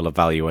logical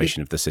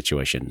evaluation of the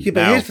situation. Yeah,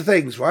 but here's the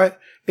things, right?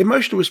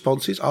 Emotional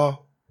responses are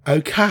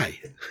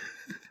okay.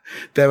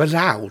 They're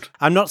allowed.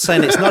 I'm not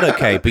saying it's not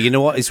okay, but you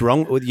know what is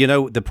wrong?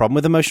 The problem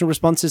with emotional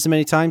responses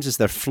many times is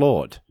they're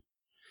flawed.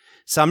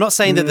 So I'm not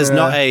saying that there's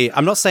not a.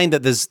 I'm not saying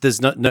that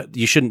there's not. No,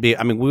 you shouldn't be.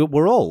 I mean, we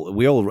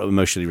all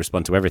emotionally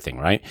respond to everything,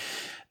 right?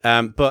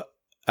 But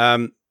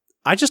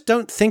I just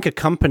don't think a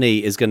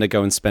company is going to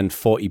go and spend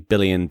 $40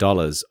 billion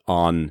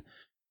on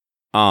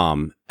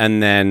ARM,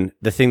 and then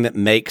the thing that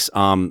makes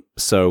ARM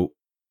so.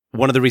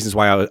 One of the reasons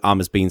why ARM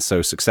has been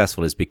so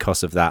successful is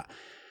because of that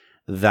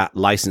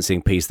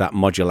licensing piece, that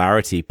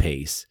modularity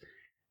piece.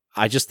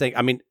 I just think,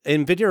 I mean,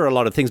 NVIDIA are a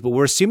lot of things, but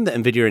we're assuming that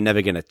NVIDIA are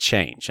never going to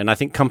change. And I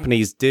think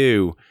companies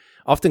do.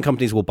 Often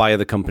companies will buy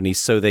other companies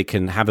so they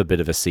can have a bit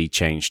of a sea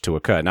change to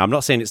occur. Now, I'm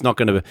not saying it's not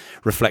going to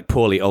reflect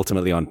poorly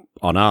ultimately on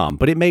ARM,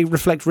 but it may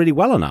reflect really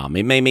well on ARM.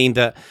 It may mean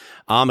that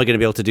ARM are going to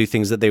be able to do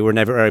things that they were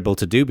never able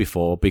to do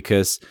before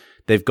because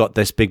they've got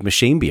this big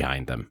machine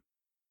behind them.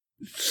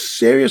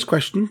 Serious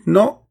question.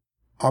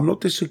 I'm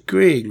not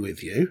disagreeing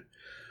with you.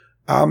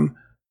 Can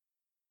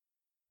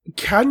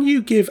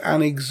you give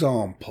an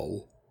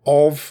example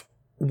of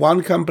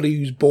one company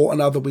who's bought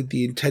another with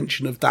the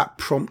intention of that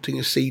prompting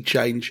a sea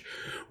change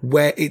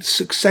where it's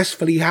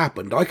successfully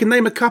happened? I can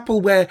name a couple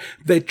where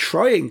they're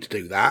trying to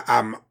do that.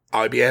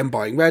 IBM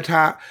buying Red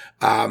Hat,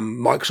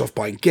 Microsoft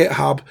buying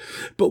GitHub,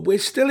 but we're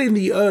still in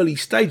the early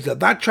stages.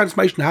 That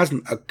transformation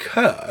hasn't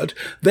occurred.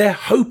 They're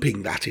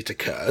hoping that it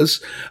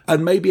occurs,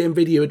 and maybe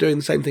NVIDIA are doing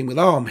the same thing with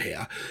ARM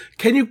here.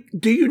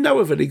 Do you know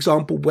of an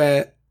example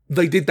where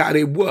they did that and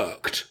it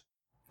worked?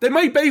 There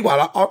may be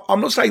one.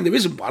 I'm not saying there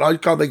isn't one. I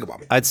can't think of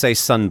one. I'd say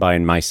Sun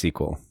buying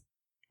MySQL.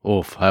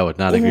 Oof, I would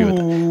not agree with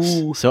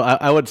that. So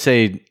I would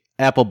say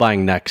Apple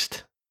buying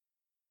Next.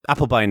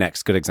 Apple buying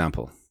Next, good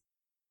example.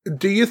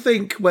 Do you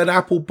think when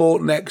Apple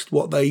bought Next,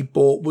 what they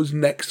bought was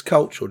Next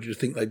culture, or do you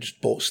think they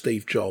just bought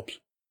Steve Jobs?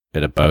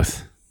 Bit of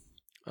both.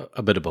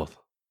 A bit of both.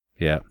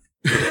 Yeah.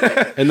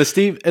 And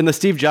the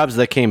Steve Jobs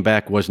that came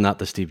back was not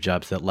the Steve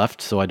Jobs that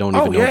left, so I don't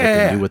even know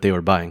that they knew what they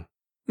were buying.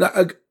 No,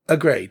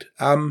 agreed.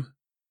 Those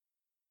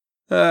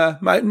are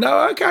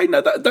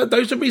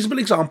reasonable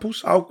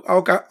examples.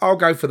 I'll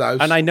go for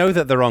those. And I know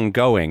that they're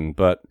ongoing,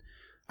 but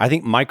I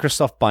think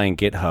Microsoft buying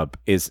GitHub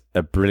is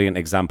a brilliant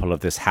example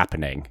of this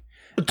happening.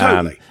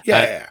 Totally.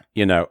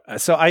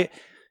 So I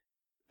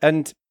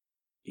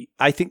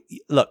think,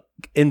 look,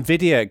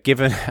 NVIDIA,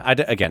 given, I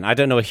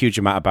don't know a huge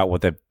amount about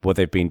what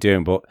they've been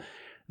doing, but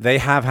they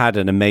have had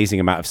an amazing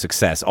amount of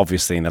success,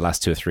 obviously, in the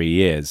last 2 or 3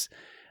 years.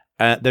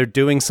 They're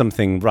doing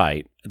something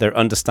right. They're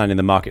understanding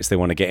the markets they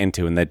want to get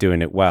into, and they're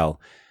doing it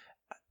well.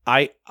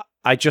 I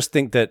just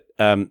think that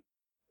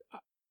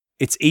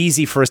it's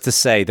easy for us to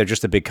say they're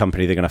just a big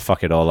company, they're going to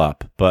fuck it all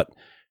up, but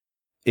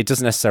it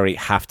doesn't necessarily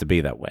have to be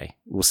that way.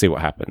 We'll see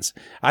what happens.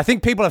 I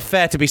think people are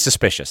fair to be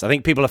suspicious. I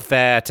think people are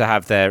fair to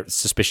have their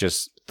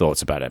suspicious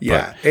thoughts about it.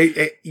 Yeah,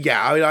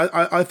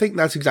 I think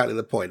that's exactly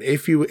the point.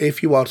 If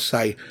you are to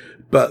say,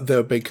 but they're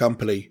a big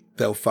company,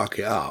 they'll fuck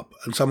it up,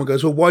 and someone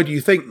goes, well, why do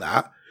you think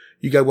that?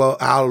 You go, well,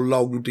 how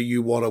long do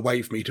you want to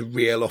wait for me to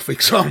reel off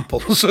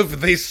examples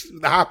of this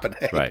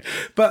happening? Right.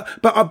 But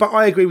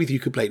I agree with you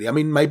completely. I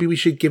mean, maybe we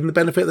should give them the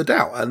benefit of the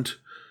doubt, and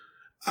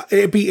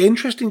it'd be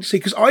interesting to see,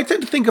 because I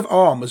tend to think of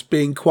ARM as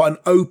being quite an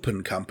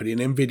open company and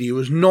NVIDIA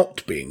as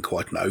not being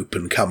quite an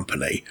open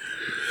company.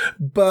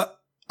 But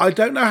I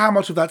don't know how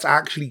much of that's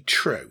actually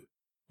true.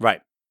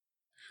 Right.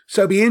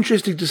 So it'd be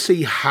interesting to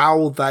see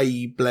how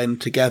they blend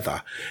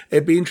together.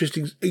 It'd be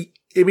interesting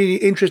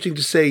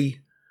to see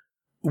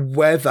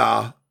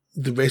whether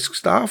the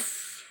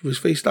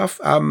risk-free stuff,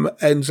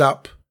 ends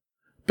up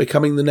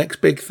becoming the next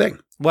big thing.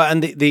 Well,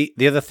 and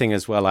the other thing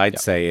as well, I'd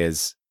say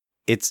is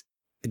it's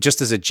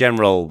just as a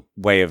general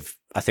way of,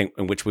 I think,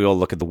 in which we all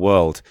look at the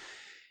world,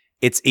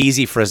 it's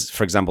easy for us,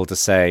 for example, to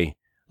say,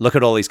 look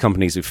at all these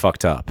companies who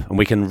fucked up, and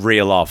we can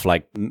reel off,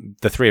 like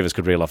the three of us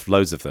could reel off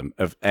loads of them,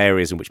 of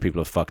areas in which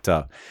people have fucked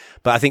up.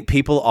 But I think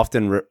people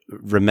often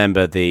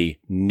remember the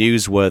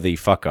newsworthy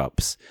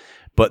fuck-ups,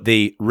 but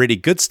the really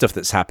good stuff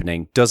that's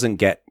happening doesn't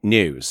get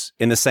news,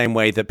 in the same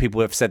way that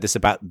people have said this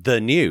about the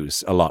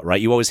news a lot,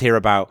 right? You always hear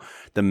about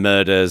the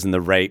murders and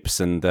the rapes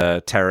and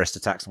the terrorist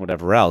attacks and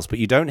whatever else, but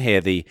you don't hear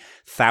the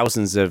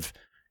thousands of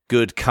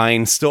good,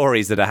 kind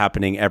stories that are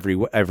happening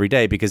every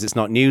day because it's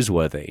not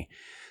newsworthy.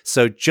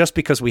 So just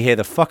because we hear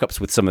the fuck-ups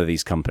with some of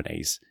these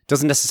companies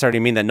doesn't necessarily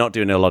mean they're not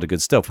doing a lot of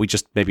good stuff. We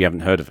just maybe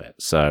haven't heard of it.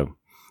 So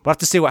we'll have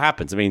to see what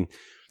happens. I mean...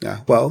 Yeah,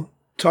 well...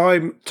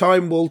 Time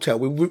will tell.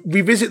 We'll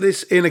revisit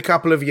this in a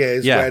couple of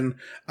years when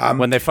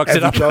they fucked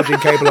it up. Charging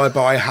cable I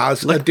buy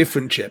has a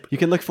different chip. You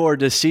can look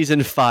forward to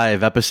season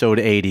 5, episode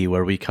 80,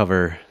 where we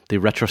cover the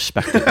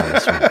retrospective on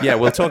this one. Yeah,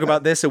 we'll talk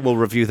about this and we'll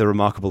review the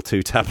Remarkable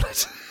 2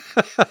 tablet.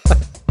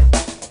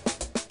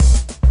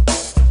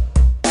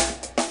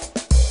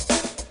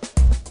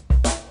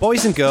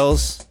 Boys and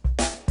girls,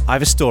 I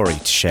have a story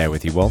to share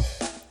with you all.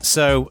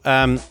 So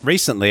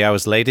recently I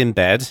was laid in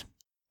bed.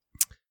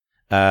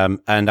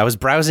 And I was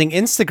browsing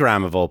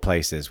Instagram, of all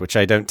places, which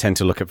I don't tend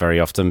to look at very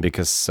often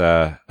because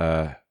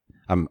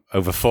I'm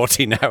over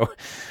 40 now.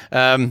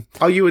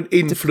 Are you an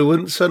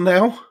influencer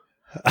now?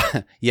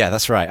 Yeah,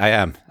 that's right. I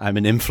am. I'm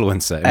an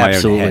influencer in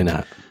Absolutely my own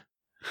head.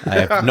 Not. I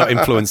have not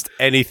influenced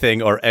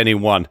anything or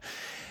anyone.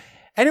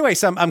 Anyway,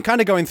 so I'm kind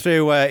of going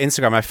through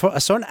Instagram. I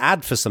saw an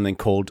ad for something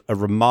called a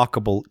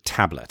Remarkable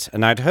tablet.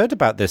 And I'd heard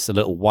about this a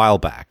little while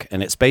back.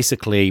 And it's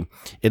basically,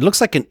 it looks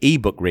like an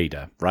ebook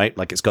reader, right?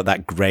 Like it's got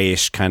that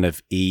grayish kind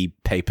of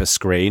e-paper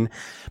screen,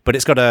 but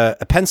it's got a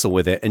pencil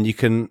with it, and you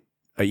can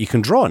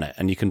draw on it,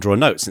 and you can draw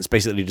notes. And it's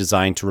basically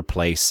designed to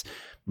replace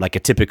like a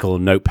typical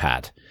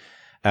notepad.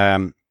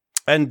 And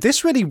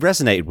this really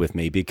resonated with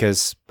me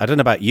because I don't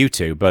know about you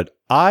two, but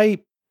I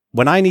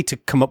when I need to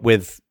come up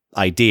with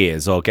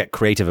ideas or get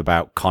creative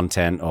about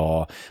content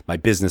or my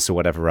business or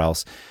whatever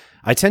else,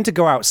 I tend to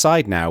go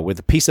outside now with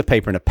a piece of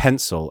paper and a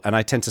pencil, and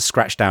I tend to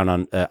scratch down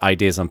on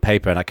ideas on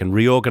paper, and I can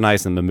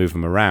reorganize them and move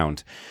them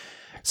around.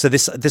 So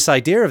this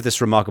idea of this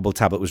remarkable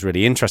tablet was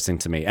really interesting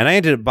to me, and I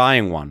ended up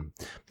buying one.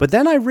 But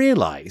then I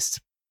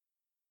realized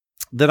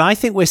that I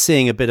think we're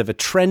seeing a bit of a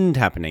trend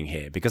happening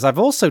here, because I've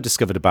also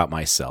discovered about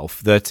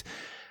myself that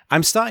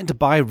I'm starting to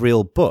buy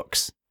real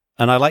books,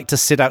 and I like to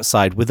sit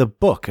outside with a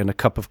book and a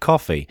cup of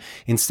coffee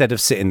instead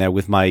of sitting there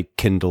with my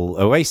Kindle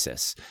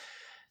Oasis.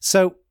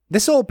 So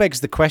this all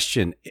begs the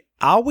question,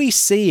 are we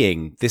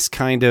seeing this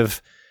kind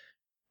of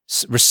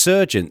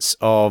resurgence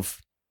of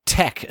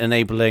tech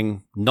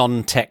enabling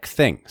non-tech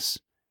things?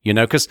 You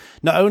know, because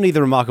not only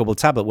the remarkable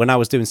tablet, when I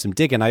was doing some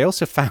digging, I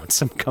also found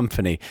some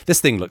company.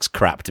 This thing looks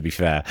crap, to be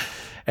fair.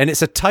 And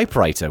it's a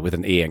typewriter with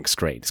an e-ink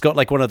screen. It's got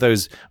like one of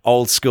those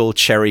old school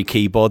cherry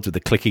keyboards with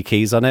the clicky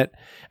keys on it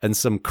and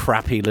some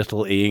crappy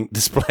little e-ink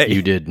display.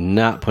 You did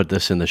not put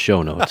this in the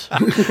show notes.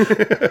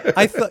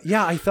 I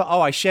thought,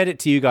 oh, I shared it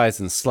to you guys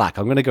in Slack.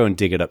 I'm going to go and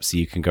dig it up so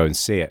you can go and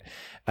see it.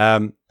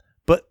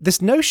 But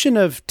this notion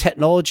of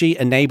technology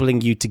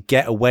enabling you to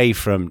get away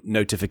from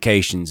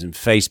notifications and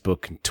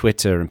Facebook and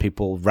Twitter and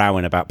people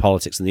rowing about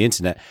politics on the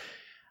internet,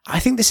 I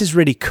think this is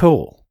really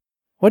cool.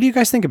 What do you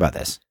guys think about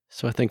this?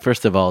 So I think,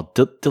 first of all,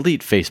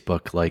 delete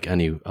Facebook like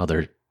any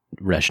other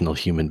rational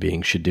human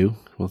being should do.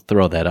 We'll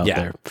throw that out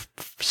there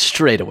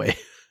straight away.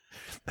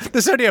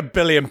 There's only 1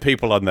 billion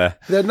people on there.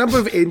 There are a number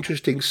of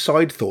interesting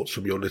side thoughts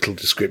from your little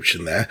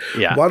description there.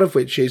 Yeah. One of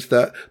which is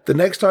that the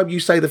next time you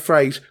say the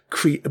phrase,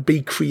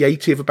 be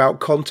creative about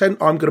content,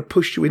 I'm going to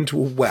push you into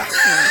a well.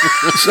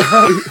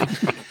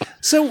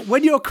 So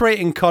when you're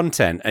creating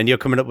content and you're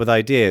coming up with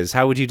ideas,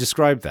 how would you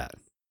describe that?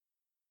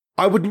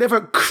 I would never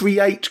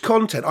create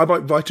content. I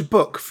might write a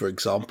book, for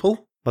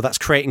example. Well, that's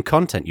creating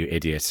content, you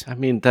idiot. I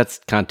mean, that's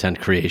content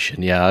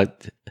creation, yeah.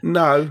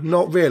 No,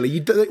 not really.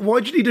 Why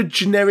do you need a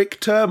generic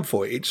term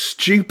for it? It's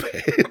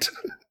stupid.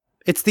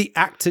 It's the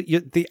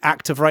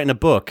act of writing a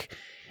book.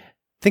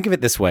 Think of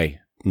it this way,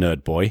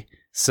 nerd boy.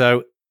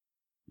 So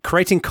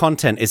creating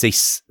content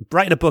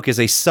writing a book is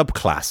a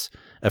subclass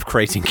of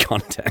creating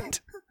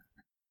content.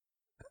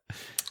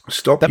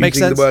 Stop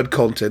using the word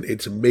content.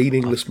 It's a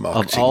meaningless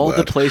marketing Of all word.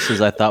 the places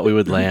I thought we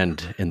would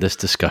land in this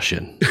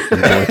discussion, I'm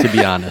going to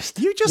be honest.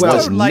 You just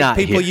don't like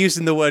people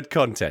using the word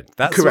content.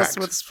 That's correct.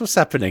 What's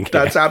happening here.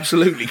 That's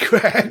absolutely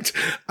correct.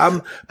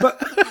 But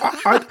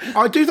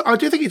I do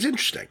think it's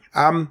interesting.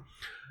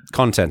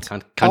 Content.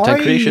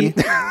 Content creation.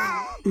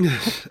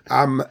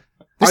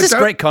 This is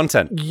great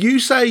content. You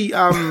say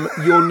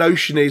your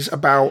notion is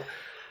about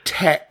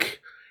tech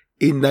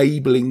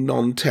enabling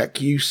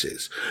non-tech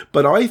uses,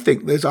 but I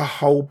think there's a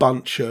whole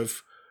bunch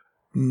of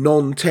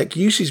non-tech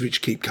uses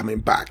which keep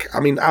coming back.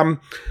 I mean,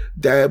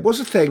 there was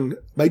a thing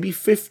maybe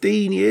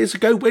 15 years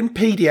ago when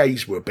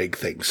PDAs were a big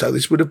thing. So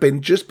this would have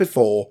been just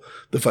before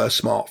the first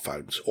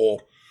smartphones or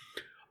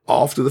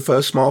after the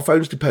first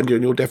smartphones, depending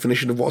on your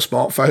definition of what a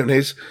smartphone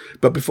is,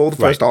 but before the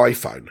first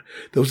iPhone.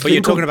 There was but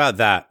you're talking about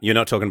that. You're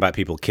not talking about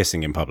people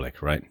kissing in public,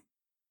 right?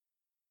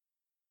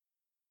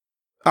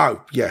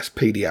 Oh, yes,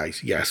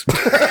 PDAs, yes.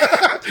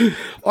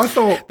 I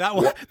thought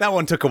that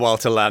one took a while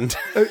to land.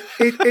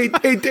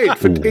 It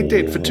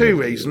did for two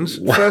reasons.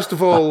 First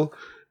of all,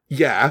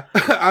 yeah,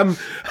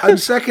 and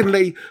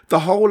secondly,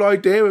 the whole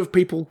idea of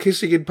people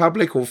kissing in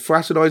public or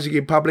fraternizing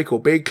in public or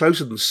being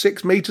closer than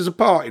 6 meters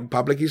apart in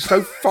public is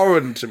so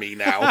foreign to me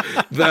now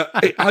that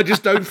I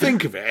just don't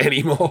think of it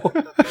anymore.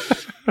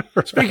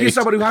 Right. Speaking of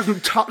someone who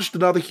hasn't touched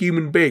another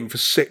human being for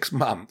 6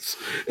 months,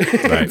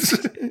 right?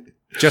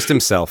 Just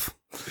himself.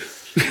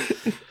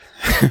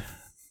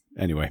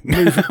 Anyway,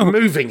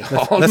 moving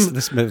on.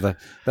 Let's move there.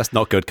 That's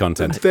not good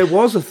content. There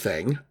was a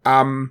thing,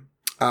 around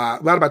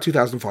about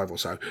 2005 or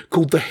so,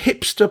 called the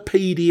Hipster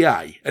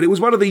PDA. And it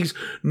was one of these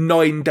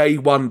 9-day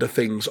wonder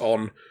things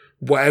on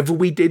whatever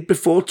we did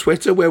before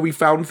Twitter, where we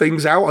found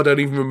things out. I don't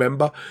even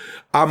remember.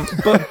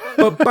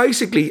 But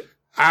basically,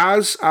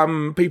 as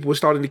people were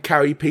starting to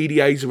carry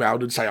PDAs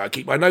around and say, I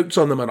keep my notes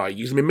on them and I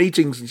use them in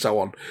meetings and so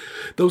on,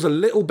 there was a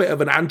little bit of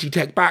an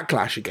anti-tech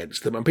backlash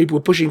against them, and people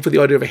were pushing for the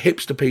idea of a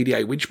hipster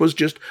PDA, which was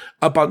just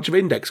a bunch of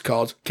index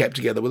cards kept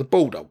together with a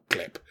bulldog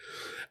clip.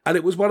 And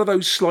it was one of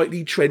those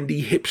slightly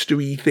trendy,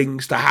 hipstery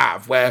things to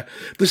have, where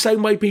the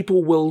same way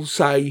people will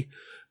say,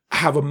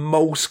 have a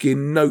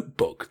Moleskine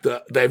notebook,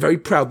 that they're very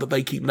proud that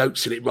they keep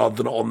notes in it rather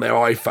than on their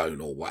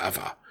iPhone or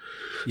whatever.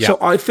 Yeah. So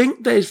I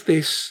think there's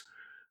this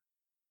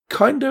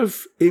kind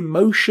of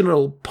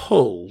emotional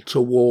pull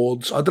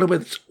towards, I don't know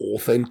whether it's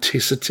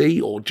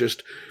authenticity or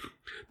just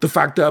the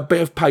fact that a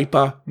bit of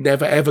paper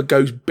never ever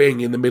goes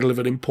bing in the middle of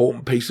an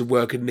important piece of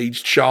work and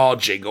needs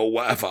charging or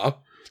whatever.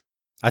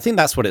 I think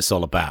that's what it's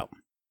all about.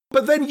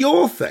 But then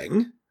your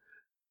thing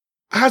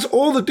has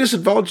all the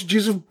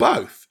disadvantages of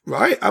both,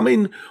 right? I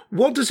mean,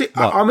 what does it...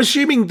 I'm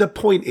assuming the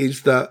point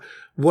is that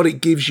what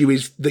it gives you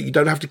is that you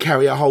don't have to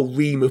carry a whole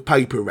ream of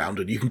paper around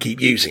and you can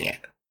keep using it.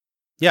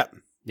 Yeah.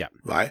 Yeah.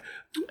 Right.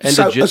 And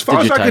so,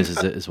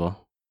 digitizes it as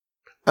well.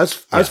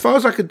 as far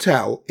as I can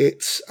tell,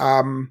 it's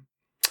a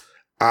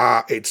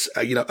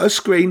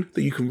screen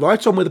that you can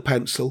write on with a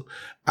pencil,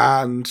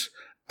 and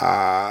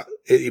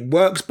it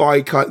works by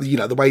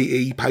the way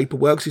e-paper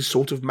works is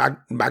sort of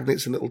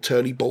magnets and little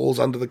turny balls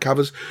under the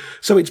covers.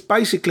 So it's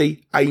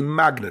basically a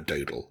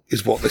Magnadoodle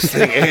is what this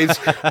thing is,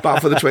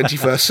 but for the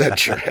 21st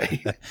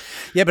century.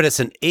 Yeah, but it's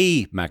an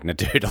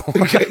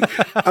e-Magnadoodle. Okay.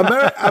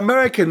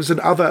 Americans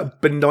and other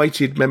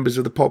benighted members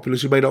of the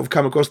populace who may not have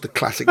come across the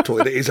classic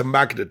toy that is a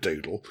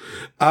Magnadoodle.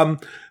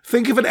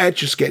 Think of an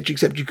Etch-a-Sketch,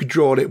 except you could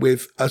draw on it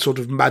with a sort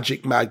of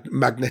magic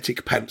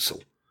magnetic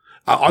pencil.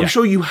 I'm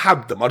sure you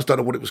had them. I just don't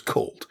know what it was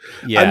called.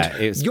 Yeah,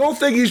 and your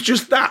thing is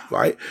just that,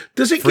 right?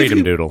 Does it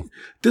Freedom Doodle.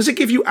 Does it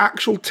give you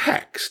actual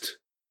text?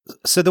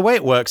 So the way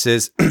it works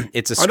is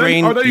it's a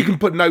screen. I know you can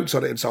put notes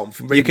on it and so on.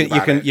 From reading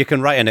you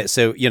can write in it.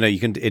 So you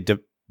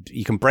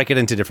can break it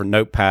into different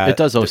notepad. It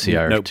does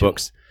OCR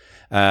notebooks. Too.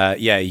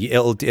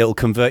 It'll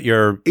convert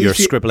your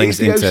scribblings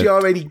into. Is the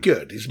OCR any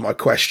good? Is my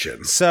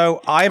question.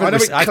 So I know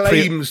it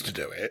claims to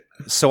do it.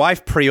 So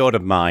I've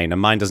pre-ordered mine,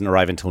 and mine doesn't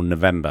arrive until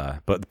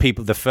November. But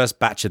the first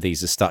batch of these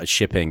has started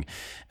shipping,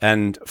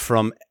 and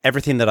from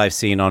everything that I've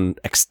seen on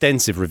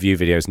extensive review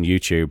videos on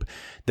YouTube,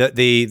 that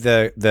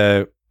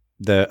the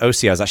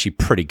OCR is actually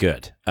pretty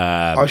good.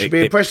 I should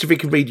be impressed if it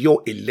can read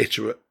your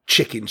illiterate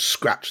chicken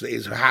scratch that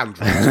is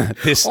handwritten.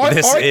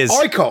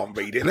 I can't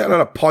read it, let alone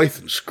a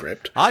Python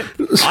script. I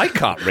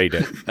can't read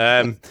it.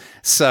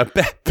 So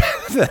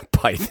the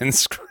Python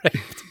script.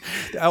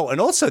 Oh, and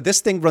also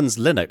this thing runs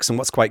Linux, and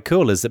what's quite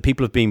cool is that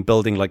people have been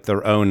building like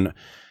their own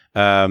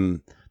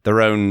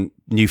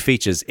new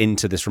features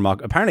into this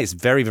remarkable. Apparently, it's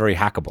very, very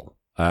hackable.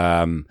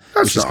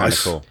 Which is kind of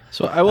cool.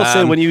 So I will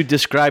say, when you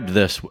described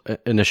this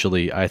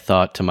initially, I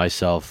thought to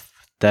myself,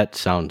 that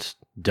sounds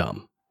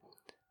dumb.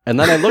 And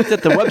then I looked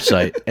at the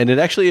website, and it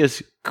actually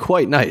is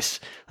quite nice.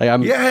 Like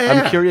I'm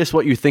curious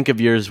what you think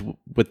of yours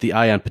with the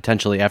eye on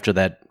potentially after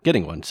that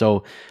getting one.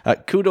 So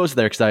kudos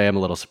there, because I am a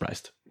little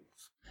surprised.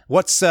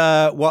 What's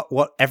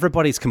what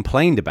everybody's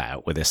complained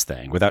about with this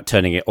thing, without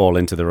turning it all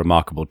into the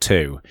Remarkable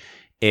 2,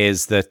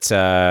 is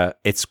that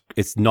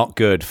it's not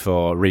good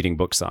for reading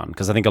books on,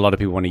 because I think a lot of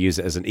people want to use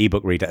it as an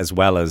ebook reader as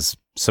well as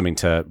something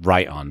to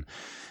write on.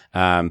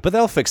 But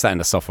they'll fix that in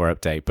the software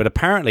update. But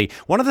apparently,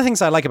 one of the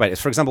things I like about it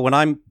is, for example, when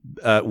I'm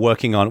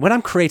when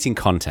I'm creating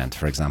content,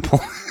 for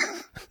example,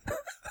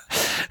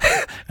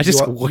 I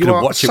just want to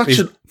watch such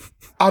an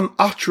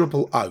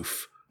unutterable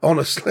oath.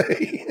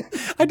 Honestly,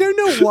 I don't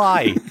know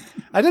why.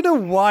 I don't know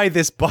why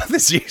this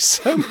bothers you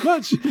so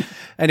much.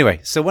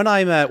 Anyway, so when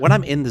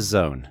I'm in the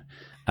zone,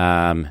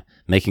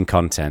 making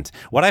content,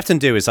 what I often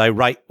do is I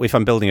write, if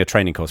I'm building a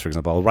training course, for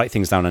example, I'll write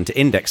things down onto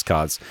index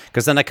cards,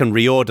 because then I can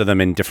reorder them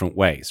in different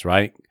ways,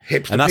 right?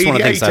 And that's PDA one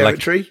of the things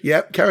territory. I like.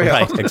 Yep, carry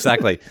on. Right,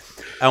 exactly.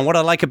 And what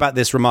I like about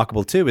this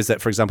Remarkable 2 is that,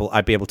 for example,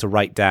 I'd be able to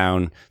write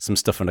down some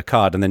stuff on a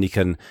card, and then you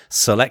can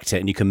select it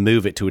and you can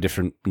move it to a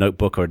different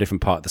notebook or a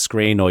different part of the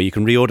screen, or you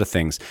can reorder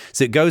things.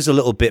 So it goes a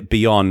little bit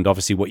beyond,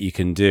 obviously, what you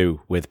can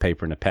do with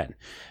paper and a pen.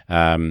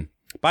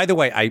 By the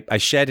way, I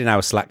shared in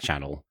our Slack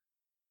channel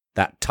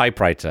that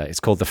typewriter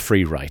is called the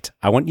FreeWrite.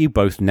 I want you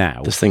both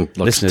now, this thing looks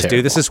listeners, terrible.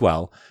 do this as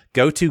well.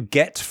 Go to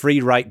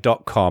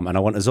getfreewrite.com, and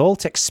I want us all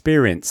to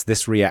experience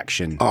this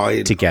reaction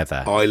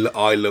together. I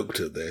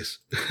looked at this.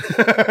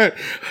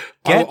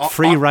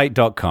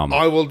 Getfreewrite.com.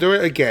 I will do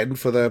it again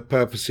for the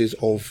purposes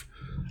of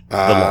the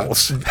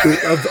lols.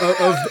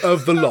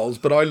 of the lols,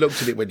 but I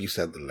looked at it when you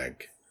sent the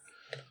link.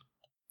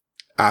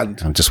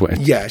 And I'm just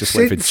waiting. Yeah, just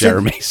waiting for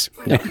Jeremy's.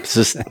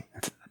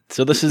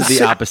 So this is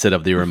the opposite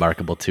of the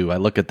Remarkable 2. I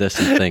look at this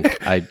and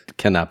think, I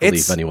cannot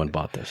believe anyone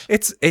bought this.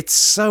 It's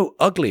so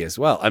ugly as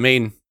well. I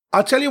mean,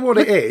 I'll tell you what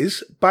it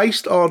is,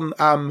 based on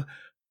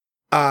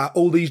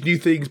all these new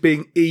things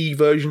being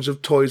versions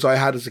of toys I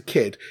had as a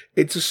kid.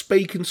 It's a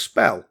speak and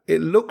spell. It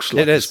looks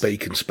like a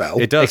speak and spell.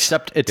 It does.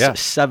 Except it's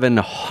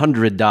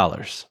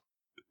 $700.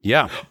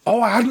 Yeah.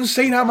 Oh, I hadn't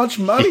seen how much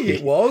money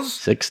it was.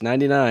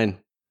 $6.99.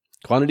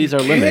 Quantities are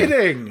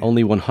limited.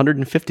 Only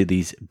 150 of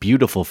these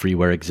beautiful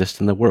freeware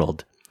exist in the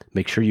world.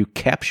 Make sure you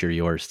capture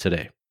yours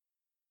today.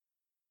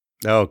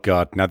 Oh,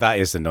 God. Now that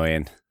is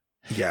annoying.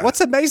 Yeah.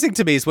 What's amazing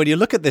to me is when you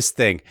look at this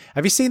thing,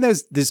 have you seen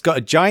those? There's got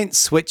a giant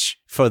switch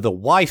for the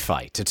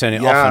Wi-Fi to turn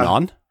it off and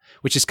on,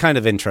 which is kind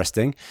of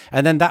interesting.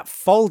 And then that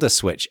folder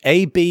switch,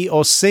 A, B,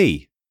 or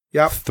C.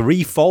 Yep.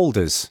 3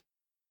 folders.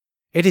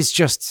 It is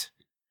just,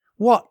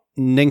 what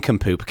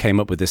nincompoop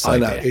came up with this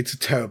idea? I know, it's a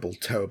terrible,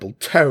 terrible,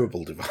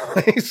 terrible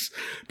device.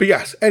 But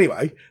yes,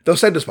 anyway, they'll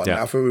send us one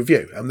now for a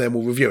review, and then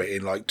we'll review it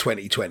in like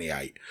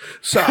 2028.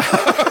 So,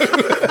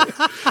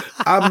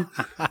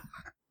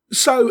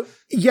 so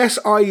yes,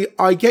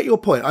 I get your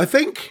point. I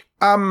think,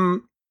 I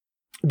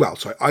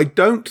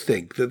don't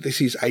think that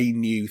this is a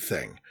new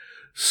thing.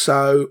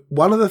 So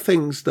one of the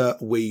things that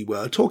we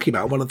were talking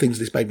about, one of the things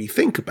this made me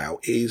think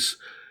about is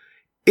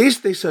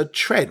this a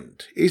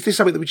trend? Is this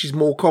something which is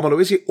more common,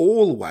 or is it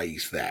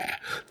always there?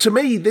 To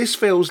me, this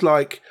feels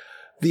like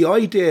the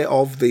idea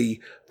of the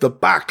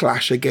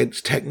backlash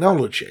against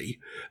technology,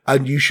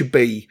 and you should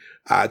be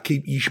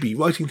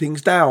writing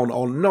things down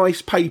on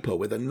nice paper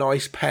with a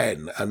nice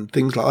pen and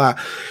things like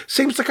that,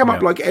 seems to come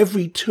up like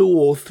every 2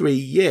 or 3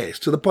 years,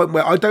 to the point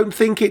where I don't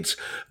think it's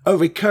a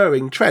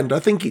recurring trend. I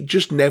think it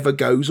just never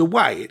goes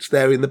away. It's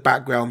there in the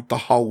background the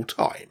whole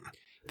time.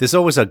 There's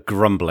always a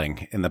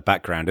grumbling in the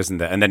background, isn't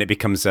there? And then it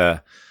becomes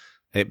a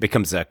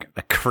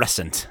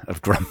crescent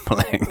of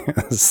grumbling.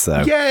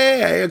 So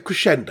a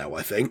crescendo,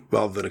 I think,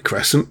 rather than a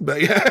crescent.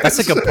 But yeah, that's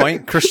a good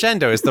point.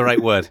 Crescendo is the right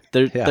word.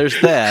 There's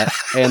that,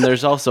 and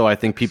there's also, I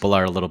think people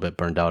are a little bit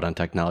burned out on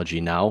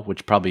technology now,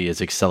 which probably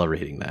is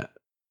accelerating that.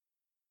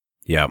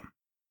 Yeah.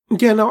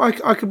 Yeah, no, I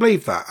can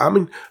believe that. I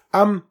mean,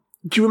 do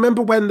you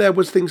remember when there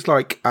was things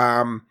like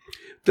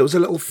there was a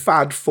little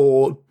fad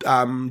for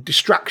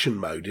distraction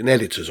mode in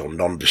editors, or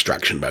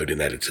non-distraction mode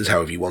in editors,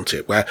 however you want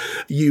it, where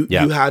you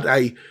had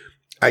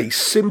a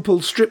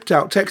simple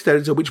stripped-out text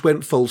editor which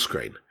went full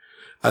screen.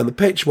 And the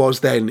pitch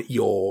was then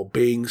you're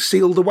being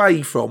sealed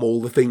away from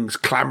all the things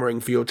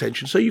clamouring for your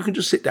attention, so you can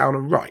just sit down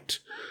and write.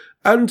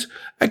 And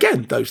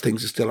again, those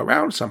things are still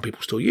around. Some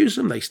people still use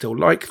them. They still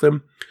like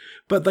them.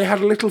 But they had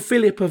a little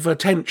fillip of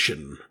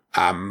attention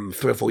 3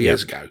 or 4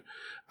 years ago.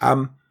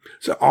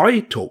 So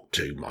I talked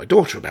to my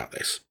daughter about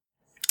this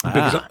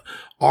because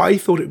I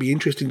thought it'd be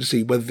interesting to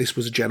see whether this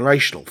was a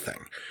generational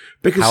thing.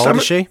 Because how old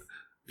is she?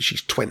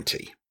 She's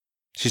 20.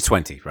 She's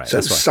 20, right. So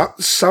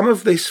some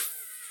of this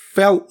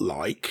felt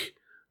like,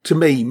 to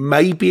me,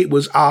 maybe it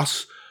was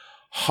us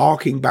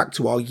harking back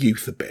to our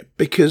youth a bit,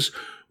 because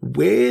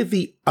we're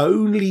the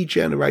only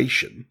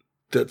generation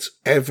that's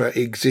ever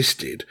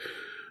existed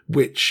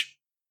which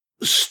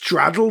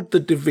straddled the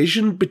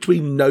division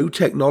between no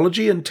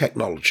technology and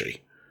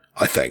technology,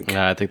 I think.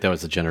 Yeah, I think that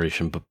was the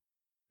generation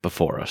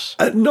before us.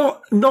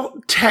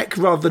 Not tech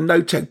rather than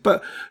no tech,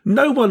 but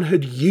no one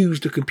had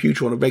used a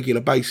computer on a regular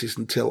basis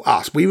until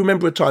us. We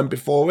remember a time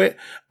before it,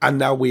 and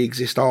now we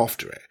exist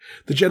after it.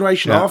 The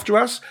generation after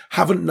us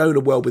haven't known a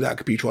world without a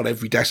computer on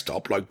every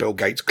desktop, like Bill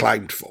Gates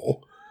claimed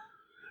for.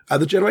 And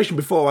the generation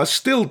before us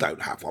still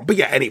don't have one. But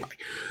yeah, anyway.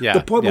 Yeah,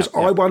 the point was,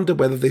 I wonder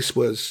whether this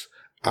was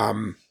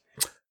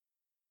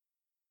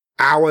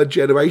our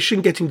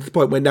generation getting to the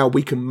point where now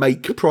we can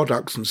make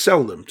products and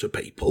sell them to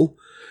people,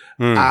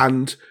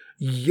 and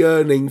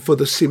yearning for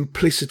the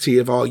simplicity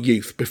of our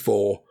youth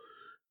before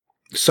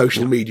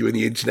social media and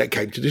the internet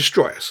came to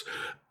destroy us.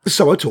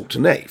 So I talked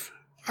to Neve,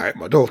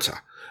 my daughter,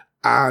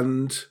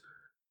 and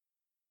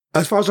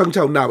as far as I can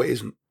tell, no, it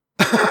isn't.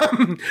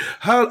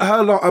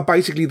 her lot are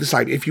basically the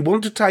same. If you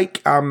want to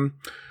take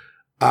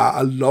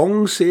a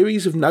long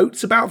series of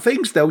notes about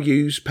things, they'll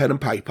use pen and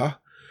paper,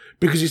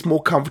 because it's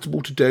more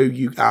comfortable to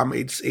do.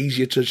 It's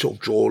easier to sort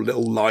of draw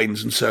little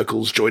lines and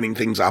circles, joining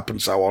things up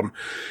and so on.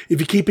 If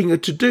you're keeping a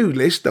to-do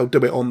list, they'll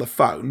do it on the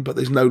phone, but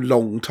there's no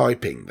long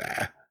typing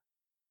there.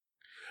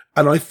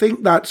 And I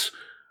think that's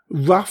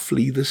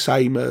roughly the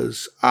same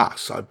as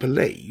us, I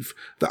believe.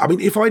 That, I mean,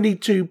 if I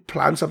need to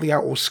plan something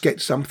out or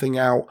sketch something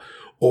out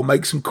or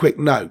make some quick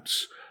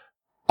notes,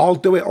 I'll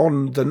do it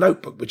on the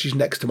notebook, which is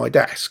next to my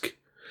desk.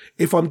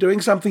 If I'm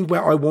doing something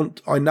where I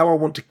know I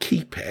want to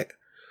keep it,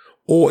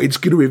 or it's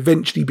going to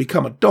eventually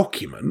become a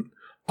document,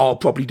 I'll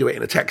probably do it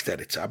in a text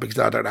editor, because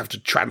then I don't have to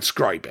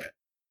transcribe it.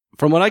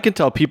 From what I can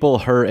tell, people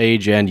her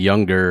age and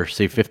younger,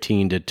 say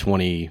 15 to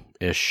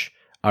 20-ish,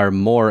 are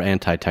more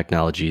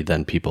anti-technology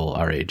than people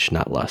our age,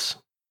 not less.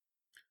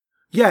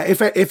 Yeah,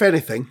 if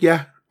anything,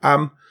 yeah.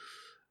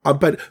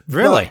 But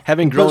really,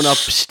 having grown up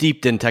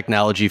steeped in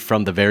technology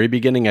from the very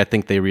beginning, I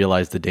think they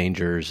realize the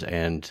dangers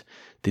and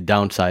the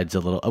downsides a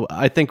little.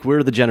 I think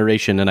we're the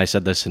generation, and I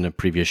said this in a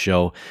previous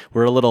show,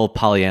 we're a little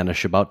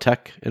Pollyannish about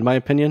tech, in my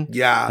opinion.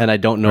 Yeah. And I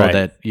don't know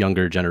that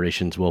younger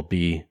generations will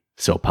be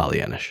so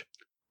Pollyannish.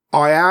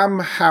 I am,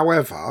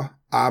 however,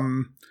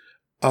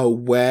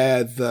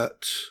 aware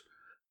that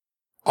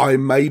I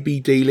may be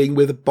dealing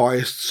with a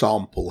biased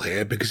sample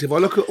here, because if I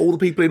look at all the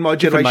people in my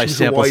generation, my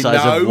sample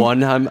size of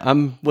one,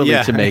 I'm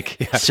willing to make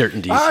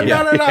certainties. No.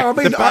 I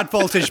mean, the Bad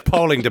Voltage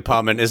polling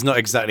department is not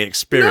exactly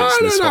experienced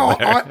in this one.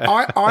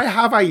 I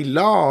have a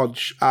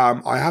large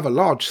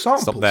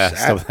sample Stop there.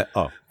 set.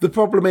 Oh. The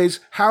problem is,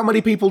 how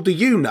many people do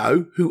you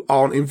know who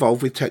aren't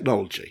involved with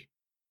technology?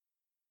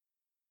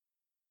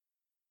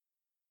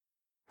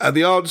 And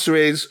the answer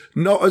is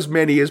not as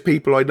many as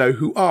people I know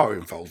who are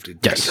involved in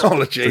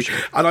technology. Yes,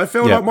 sure. And I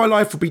feel like my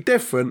life would be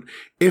different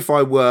if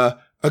I were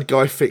a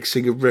guy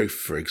fixing a roof,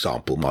 for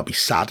example. Might be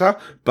sadder,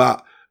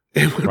 but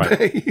it would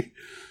be.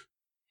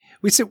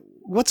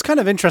 What's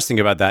kind of interesting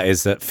about that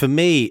is that for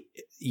me,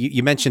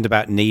 you mentioned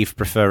about Neve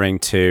preferring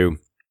to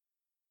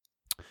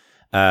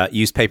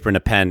use paper and a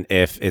pen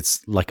if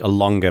it's like a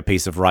longer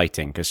piece of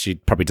writing, because she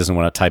probably doesn't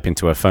want to type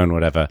into her phone or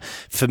whatever.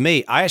 For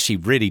me, I actually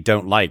really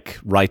don't like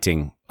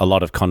writing a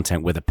lot of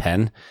content with a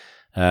pen.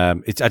 I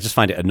just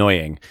find it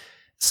annoying.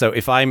 So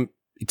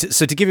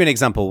to give you an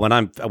example, when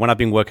I've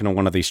been working on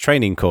one of these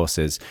training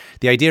courses,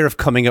 the idea of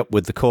coming up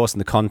with the course and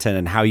the content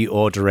and how you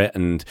order it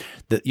and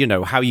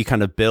how you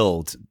kind of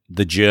build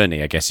the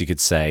journey, I guess you could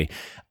say,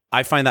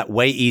 I find that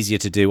way easier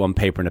to do on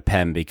paper and a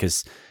pen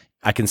because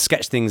I can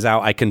sketch things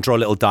out. I can draw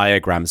little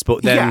diagrams.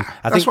 But then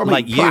I think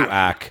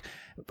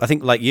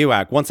like you,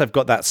 Ak, once I've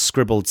got that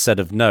scribbled set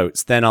of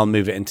notes, then I'll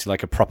move it into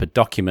like a proper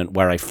document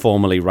where I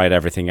formally write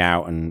everything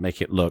out and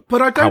make it look.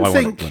 But I don't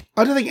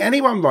think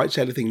anyone writes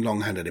anything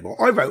longhand anymore.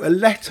 I wrote a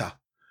letter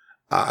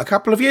a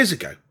couple of years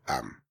ago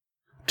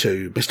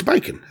to Mr.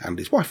 Bacon and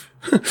his wife.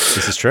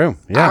 This is true.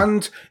 Yeah,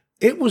 and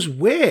it was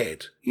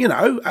weird. You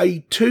know,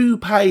 a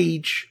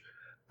 2-page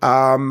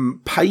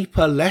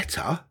paper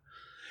letter.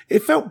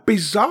 It felt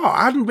bizarre.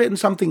 I hadn't written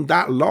something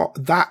that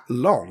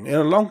long in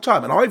a long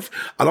time. And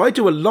I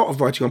do a lot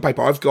of writing on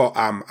paper. I've got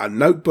a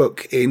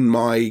notebook in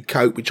my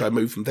coat, which I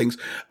move from things,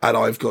 and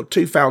I've got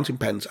 2 fountain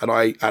pens, and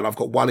I've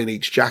got 1 in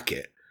each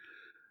jacket.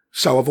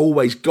 So I've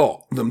always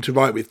got them to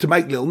write with, to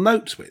make little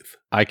notes with.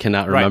 I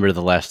cannot remember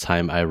the last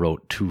time I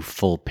wrote 2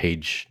 full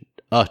page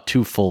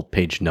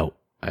note.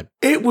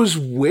 It was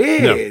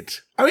weird.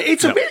 No. I mean,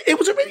 it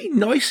was a really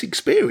nice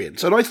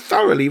experience, and I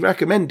thoroughly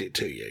recommend it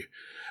to you.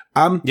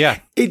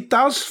 It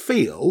does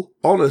feel,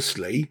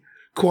 honestly,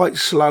 quite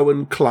slow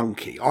and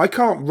clunky. I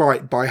can't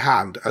write by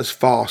hand as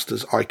fast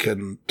as I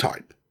can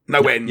type.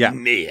 Nowhere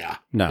near.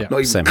 No,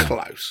 not even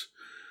close.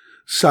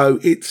 So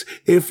it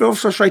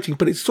feels frustrating,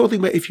 but it's sort of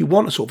thing where if you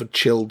want a sort of a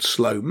chilled,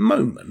 slow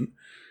moment,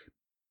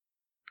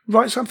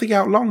 write something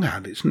out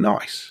longhand. It's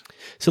nice.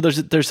 So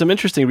there's some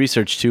interesting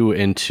research too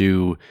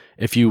into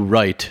if you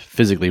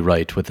physically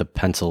write with a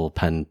pencil,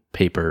 pen,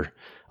 paper,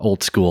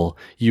 old school,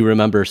 you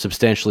remember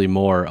substantially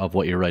more of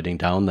what you're writing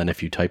down than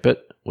if you type it,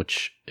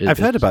 which I've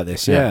heard about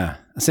this. Yeah.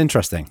 That's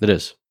interesting. It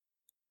is.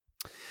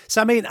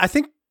 So, I mean, I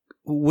think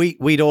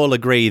we'd all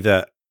agree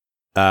that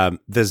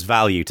there's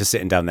value to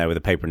sitting down there with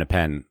a paper and a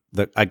pen.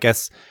 That I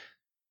guess,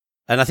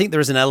 and I think there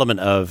is an element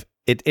of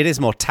it is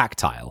more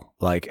tactile,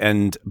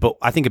 but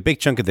I think a big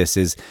chunk of this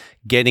is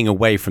getting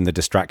away from the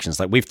distractions.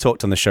 Like we've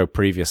talked on the show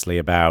previously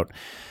about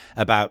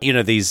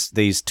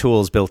these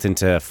tools built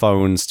into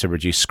phones to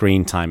reduce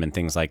screen time and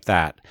things like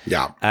that.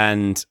 Yeah.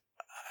 And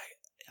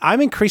I'm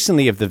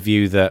increasingly of the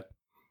view that,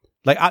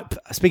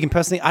 speaking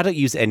personally, I don't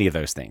use any of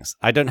those things.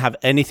 I don't have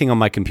anything on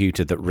my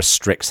computer that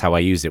restricts how I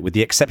use it, with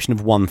the exception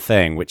of one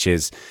thing, which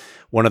is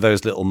one of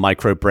those little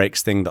micro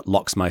breaks thing that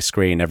locks my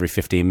screen every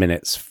 15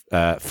 minutes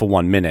for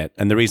 1 minute.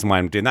 And the reason why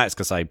I'm doing that is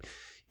because I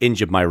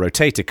injured my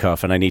rotator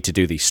cuff and I need to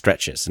do these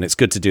stretches, and it's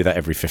good to do that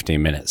every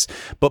 15 minutes.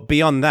 But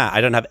beyond that,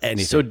 I don't have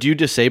anything. So do you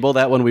disable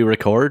that when we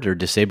record, or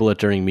disable it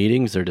during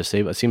meetings, or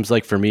disable? It seems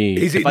like for me,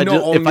 if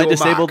I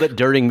disabled it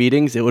during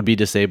meetings, it would be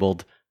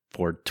disabled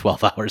for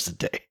 12 hours a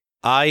day.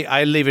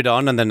 I leave it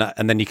on, and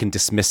then you can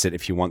dismiss it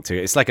if you want to.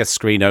 It's like a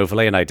screen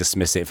overlay, and I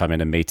dismiss it if I'm in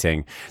a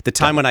meeting. The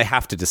time when I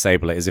have to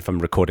disable it is if I'm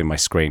recording my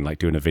screen, like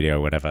doing a video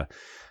or whatever.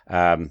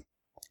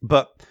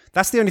 But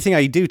that's the only thing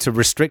I do to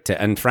restrict it.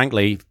 And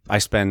frankly, I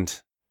spend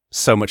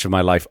so much of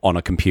my life on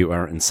a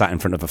computer and sat in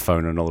front of a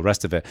phone and all the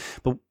rest of it.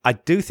 But I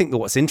do think that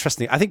what's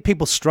interesting, I think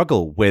people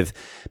struggle with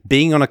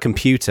being on a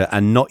computer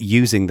and not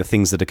using the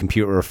things that a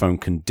computer or a phone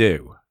can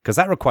do, because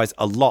that requires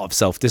a lot of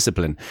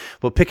self-discipline.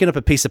 But picking up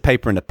a piece of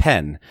paper and a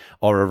pen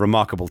or a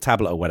Remarkable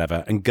tablet or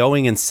whatever and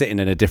going and sitting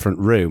in a different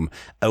room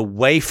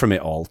away from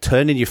it all,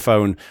 turning your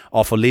phone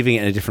off or leaving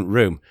it in a different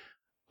room,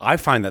 I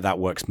find that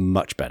works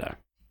much better.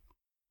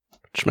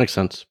 Which makes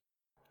sense.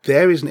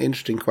 There is an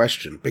interesting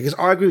question, because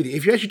I agree with you.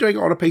 If you're actually doing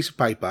it on a piece of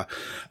paper,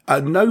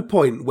 at no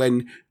point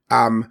when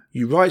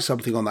you write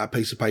something on that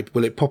piece of paper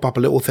will it pop up a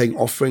little thing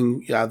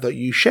offering that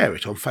you share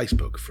it on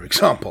Facebook, for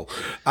example.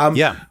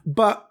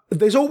 But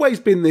there's always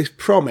been this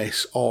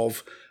promise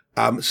of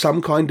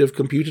some kind of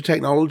computer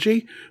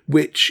technology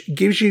which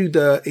gives you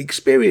the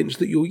experience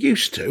that you're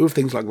used to of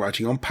things like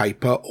writing on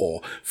paper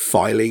or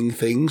filing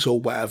things or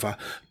whatever,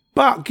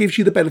 but gives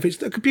you the benefits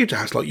that a computer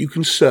has. Like you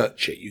can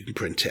search it, you can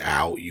print it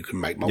out, you can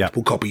make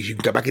multiple copies, you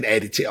can go back and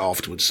edit it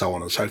afterwards, so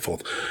on and so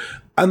forth.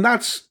 And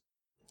that's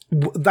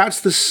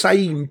the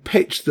same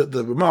pitch that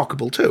the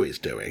Remarkable 2 is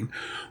doing.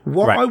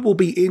 What I will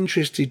be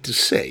interested to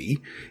see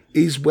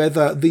is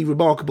whether the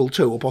Remarkable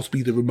 2 or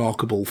possibly the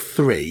Remarkable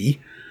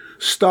 3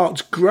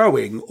 starts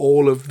growing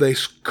all of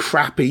this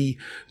crappy,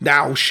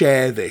 now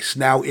share this,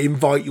 now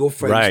invite your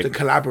friends to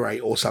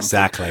collaborate or something.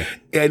 Exactly.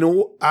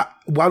 And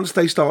once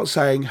they start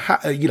saying,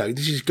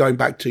 this is going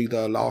back to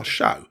the last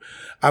show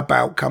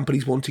about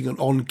companies wanting an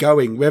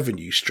ongoing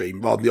revenue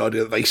stream rather than the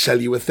idea that they sell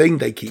you a thing,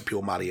 they keep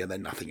your money, and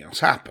then nothing else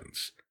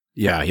happens.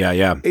 Yeah.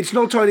 It's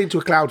not tied into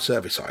a cloud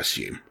service, I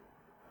assume,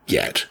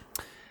 yet.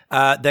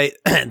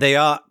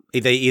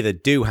 They either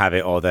do have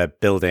it or they're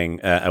building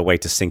a way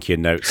to sync your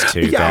notes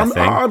to their thing.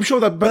 I'm sure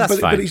that, but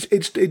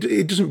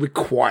it doesn't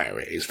require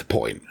it, is the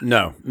point.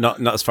 No, not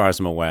as far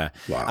as I'm aware.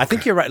 Wow, I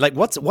think you're right. Like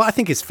what I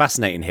think is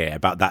fascinating here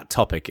about that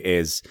topic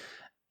is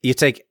you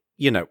take,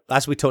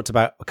 as we talked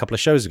about a couple of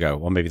shows ago,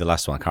 or maybe the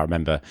last one, I can't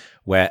remember,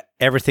 where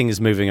everything is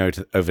moving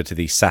over to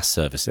these SaaS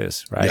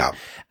services, right? Yeah.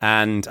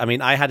 And I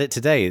mean, I had it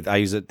today. I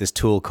use this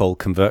tool called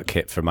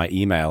ConvertKit for my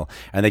email,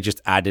 and they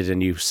just added a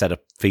new set of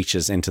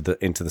features into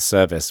the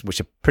service, which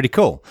are pretty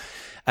cool.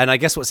 And I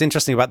guess what's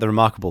interesting about the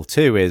Remarkable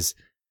 2 is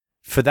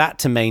for that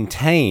to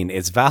maintain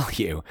its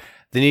value,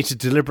 they need to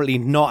deliberately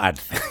not add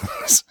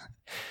things.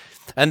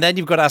 And then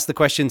you've got to ask the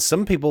question,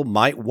 some people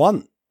might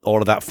want all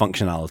of that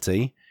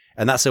functionality,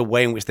 and that's a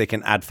way in which they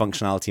can add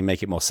functionality and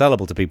make it more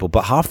sellable to people.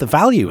 But half the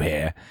value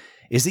here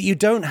is that you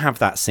don't have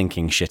that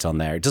syncing shit on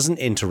there. It doesn't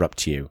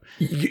interrupt you.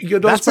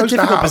 You're not That's supposed a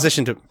difficult to have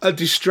position to... a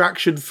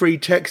distraction-free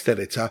text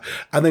editor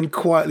and then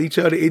quietly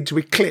turn it into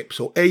Eclipse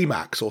or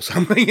Emacs or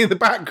something in the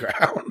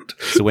background.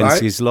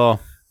 Sawinski's law.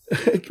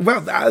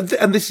 Well,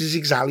 and this is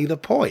exactly the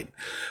point.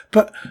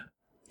 But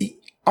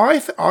I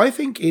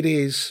think it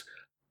is...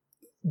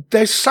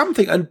 There's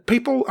something, and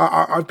people...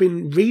 I've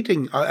been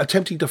reading,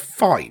 attempting to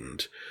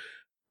find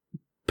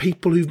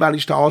people who've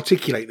managed to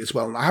articulate this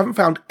well, and I haven't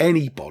found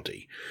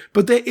anybody.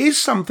 But there is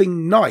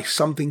something nice,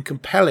 something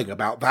compelling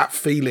about that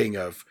feeling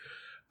of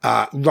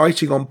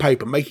writing on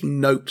paper, making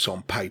notes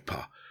on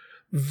paper,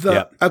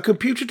 that a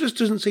computer just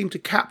doesn't seem to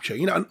capture.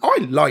 You know, and I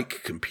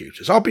like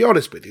computers. I'll be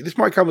honest with you. This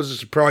might come as a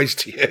surprise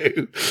to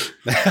you.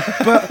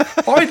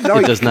 But I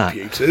like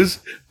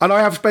computers, and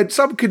I have spent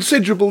some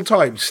considerable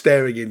time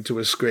staring into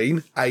a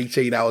screen,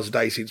 18 hours a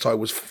day since I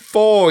was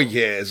 4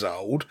 years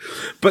old.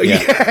 But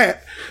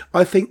yet,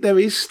 I think there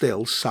is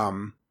still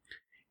some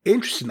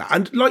interest in that.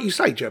 And like you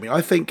say, Jeremy,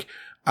 I think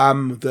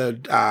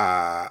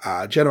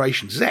the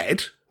Generation Z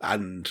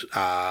and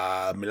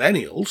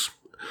millennials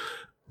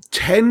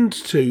tend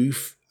to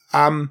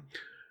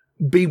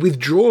be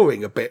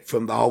withdrawing a bit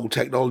from the whole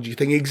technology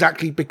thing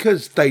exactly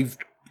because they've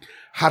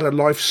had a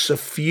life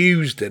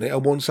suffused in it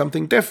and want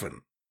something different.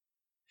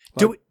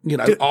 Like,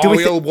 are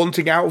we all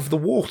wanting out of the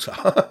water?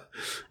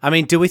 I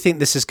mean, do we think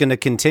this is going to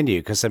continue?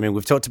 Because, I mean,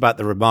 we've talked about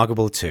the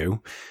Remarkable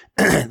 2.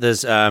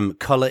 There's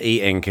Color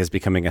e-ink is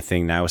becoming a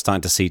thing now. We're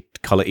starting to see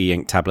Color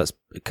e-ink tablets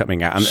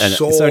coming out. And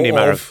it's only a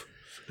matter of...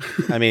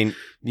 I mean...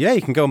 Yeah,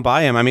 you can go and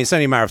buy them. I mean, it's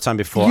only a matter of time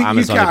before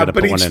Amazon are going to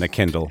put one in a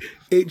Kindle.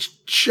 It's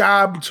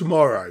jam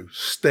tomorrow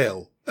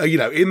still.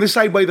 In the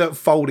same way that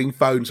folding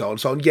phones are and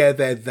so on. Yeah,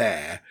 they're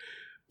there.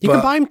 You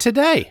can buy them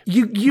today.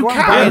 You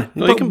can.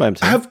 No, you can buy them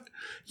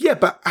today.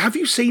 But have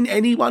you seen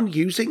anyone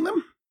using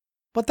them?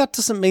 But that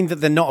doesn't mean that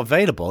they're not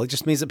available. It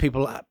just means that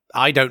people,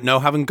 I don't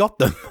know, haven't got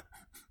them.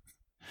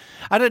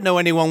 I don't know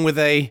anyone with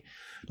a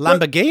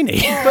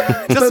Lamborghini.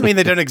 It doesn't mean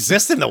they don't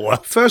exist in the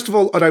world. First of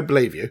all, I don't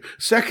believe you.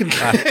 Secondly,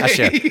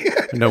 actually,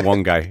 I know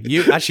one guy.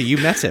 You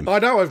met him. I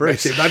know I've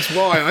met him. That's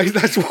why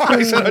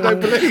I said I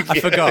don't believe you. I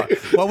forgot.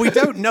 Well, we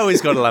don't know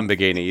he's got a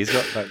Lamborghini. He's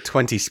got like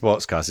 20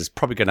 sports cars. He's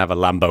probably going to have a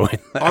Lambo in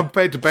there. I'm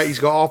prepared to bet he's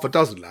got half a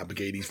dozen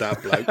Lamborghinis,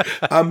 that bloke.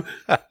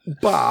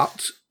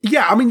 But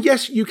yeah, I mean,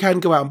 yes, you can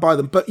go out and buy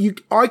them, but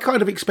I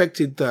kind of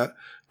expected that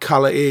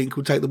Colour ink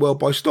would take the world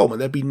by storm and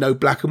there'd be no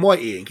black and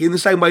white ink. In the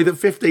same way that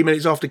 15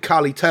 minutes after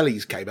Cali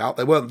tellies came out,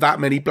 there weren't that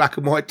many black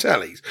and white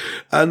tellies.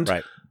 And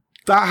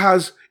that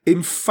has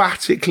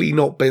emphatically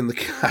not been the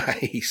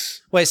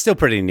case. Well, it's still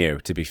pretty new,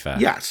 to be fair.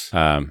 Yes.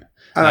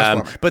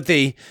 But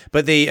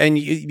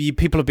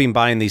people have been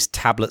buying these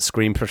tablet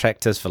screen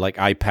protectors for like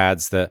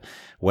iPads that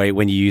way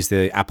when you use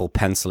the Apple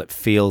Pencil, it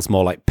feels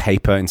more like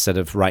paper instead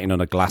of writing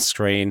on a glass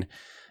screen.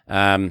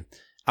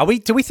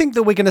 Do we think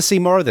that we're going to see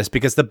more of this?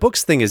 Because the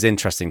books thing is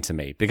interesting to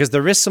me, because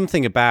there is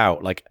something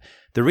about, like,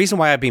 the reason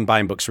why I've been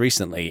buying books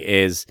recently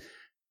is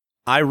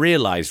I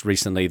realized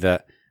recently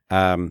that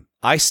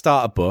I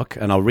start a book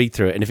and I'll read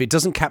through it, and if it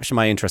doesn't capture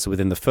my interest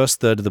within the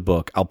first third of the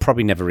book, I'll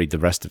probably never read the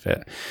rest of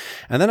it.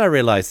 And then I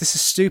realized this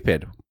is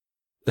stupid,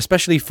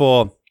 especially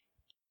for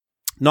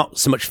not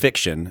so much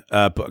fiction,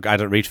 but I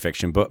don't read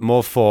fiction, but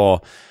more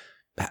for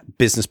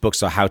business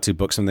books or how-to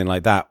books, something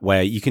like that,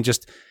 where you can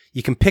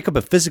pick up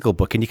a physical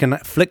book and you can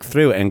flick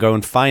through it and go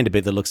and find a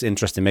bit that looks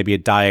interesting. Maybe a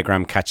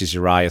diagram catches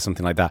your eye or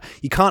something like that.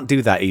 You can't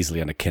do that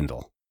easily on a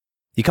Kindle.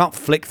 You can't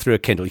flick through a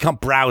Kindle. You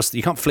can't browse.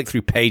 You can't flick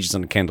through pages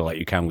on a Kindle like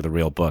you can with a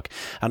real book.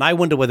 And I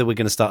wonder whether we're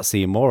going to start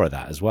seeing more of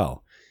that as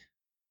well.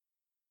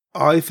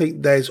 I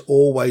think there's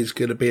always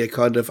going to be a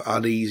kind of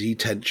uneasy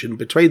tension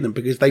between them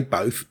because they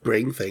both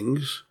bring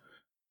things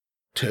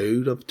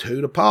to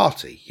the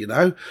party, you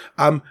know?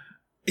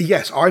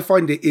 Yes, I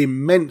find it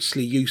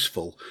immensely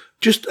useful.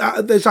 Just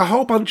there's a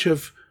whole bunch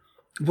of,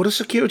 what do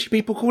security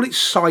people call it?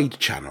 Side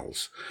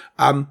channels.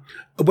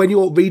 When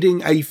you're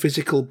reading a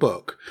physical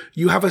book,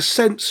 you have a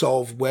sense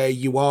of where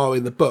you are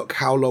in the book,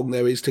 how long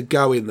there is to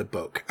go in the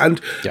book. And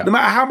no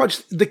matter how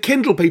much the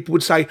Kindle people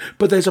would say,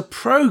 but there's a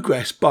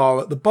progress bar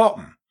at the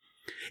bottom.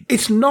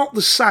 It's not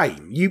the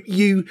same.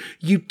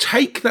 You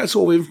take that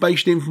sort of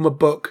information in from a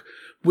book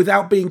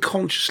without being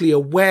consciously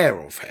aware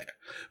of it.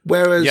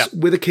 Whereas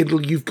with a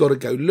Kindle, you've got to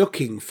go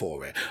looking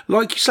for it.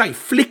 Like you say,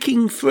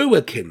 flicking through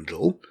a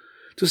Kindle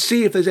to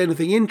see if there's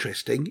anything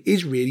interesting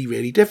is really,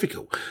 really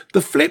difficult.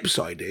 The flip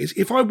side is,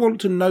 if I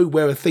want to know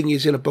where a thing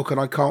is in a book and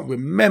I can't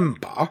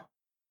remember,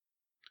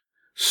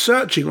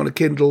 searching on a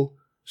Kindle,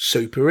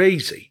 super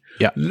easy.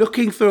 Yeah.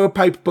 Looking through a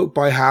paper book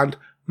by hand,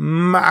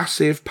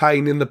 massive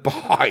pain in the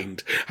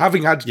behind.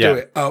 Having had to do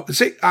it.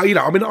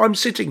 I'm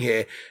sitting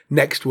here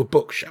next to a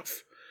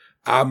bookshelf.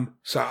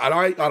 So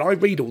I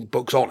read all the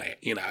books on it,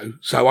 you know,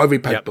 so I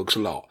read paper books a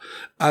lot.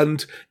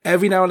 And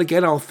every now and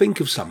again I'll think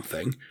of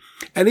something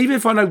And even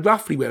if I know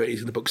roughly where it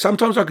is in the book,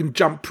 sometimes I can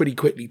jump pretty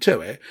quickly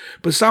to it.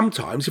 But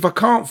sometimes if I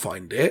can't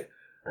find it,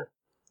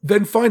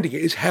 then finding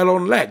it is hell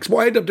on legs.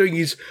 What I end up doing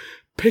is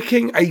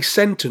picking a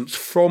sentence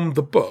from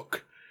the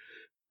book,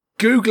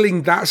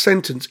 Googling that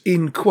sentence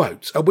in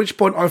quotes, at which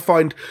point I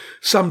find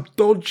some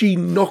dodgy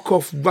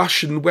knockoff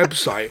Russian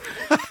website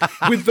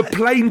with the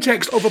plain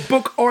text of a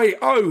book I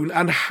own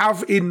and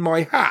have in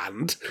my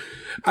hand,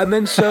 and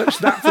then search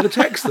that for the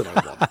text that I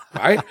want,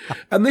 right?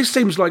 And this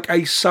seems like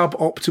a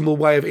suboptimal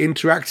way of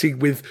interacting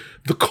with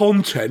the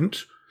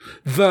content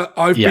that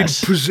I've been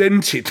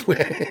presented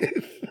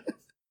with.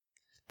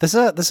 There's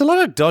a lot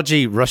of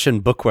dodgy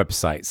Russian book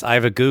websites. I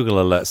have a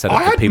Google alert set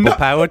up for people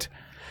powered.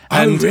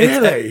 And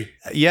really?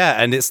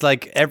 And it's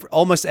like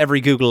almost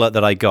every Google alert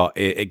that I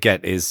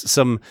get is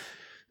some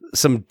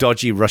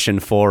dodgy Russian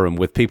forum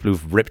with people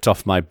who've ripped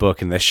off my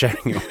book and they're sharing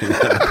it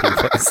with other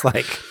people. It's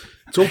like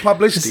it's all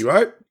publicity,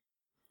 right?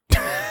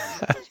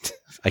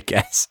 I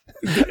guess.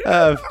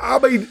 I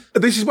mean,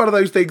 this is one of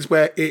those things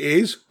where it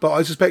is, but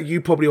I suspect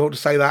you probably ought to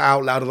say that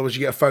out loud, otherwise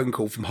you get a phone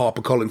call from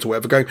HarperCollins or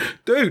whatever going,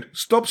 dude,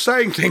 stop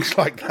saying things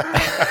like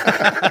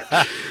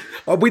that.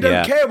 We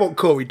don't care what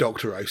Cory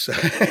Doctorow says.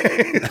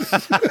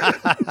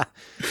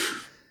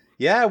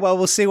 Yeah, well,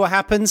 we'll see what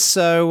happens.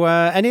 So,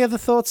 any other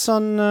thoughts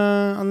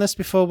on this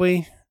before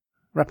we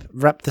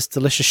wrap this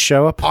delicious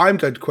show up? I'm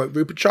going to quote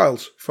Rupert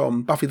Childs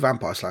from Buffy the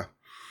Vampire Slayer.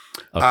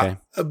 Okay.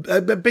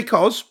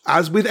 Because,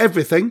 as with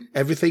everything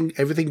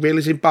real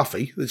is in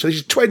Buffy. So this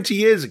is 20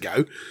 years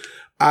ago.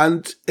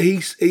 And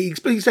he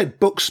said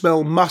books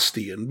smell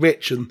musty and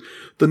rich, and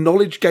the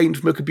knowledge gained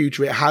from a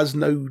computer, it has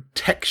no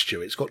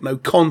texture, it's got no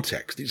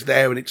context, it's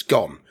there and it's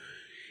gone.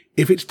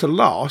 If it's to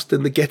last,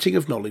 then the getting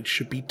of knowledge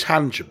should be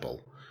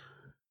tangible.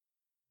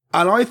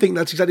 And I think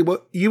that's exactly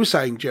what you were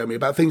saying, Jeremy,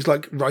 about things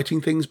like writing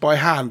things by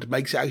hand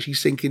makes it actually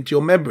sink into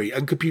your memory,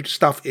 and computer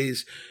stuff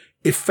is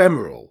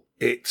ephemeral.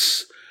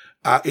 It's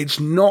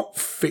not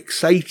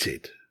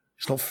fixated.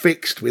 It's not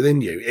fixed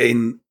within you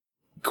in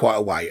quite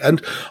a way.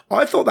 And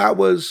I thought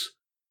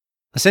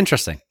that's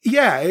interesting.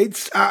 Yeah,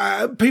 it's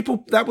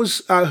people, that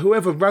was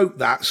whoever wrote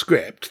that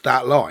script,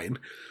 that line,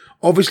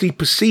 obviously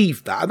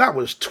perceived that. And that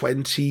was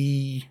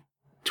 22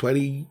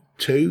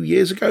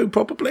 years ago,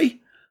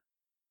 probably.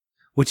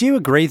 Would you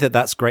agree that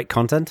that's great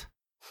content?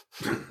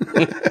 I'd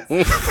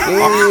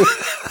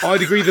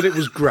agree that it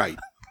was great.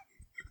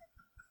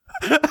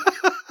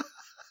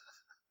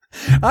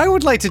 I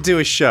would like to do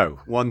a show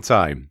one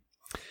time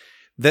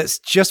that's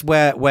just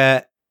where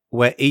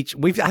each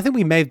I think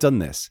we may have done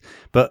this,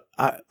 but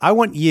I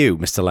want you,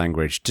 Mr.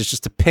 Langridge,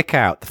 just to pick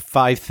out the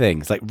 5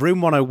 things, like Room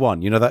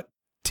 101, you know, that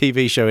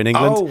TV show in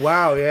England. Oh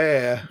wow,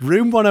 yeah.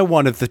 Room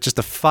 101 of just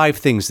the 5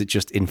 things that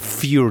just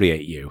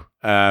infuriate you.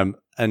 And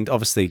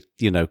obviously,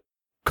 you know,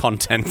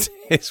 content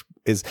is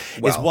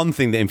one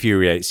thing that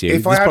infuriates you.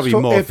 There's probably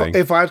more things.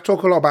 If I had to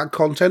talk a lot about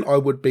content, I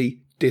would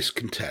be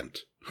discontent.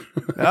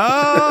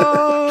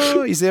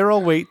 Oh, he's here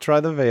all week. Try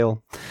the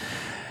veal.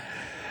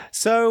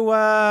 So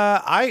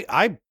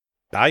I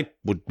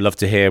would love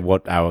to hear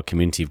what our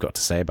community have got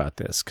to say about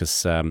this,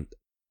 because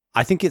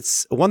I think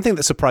it's one thing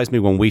that surprised me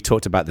when we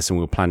talked about this and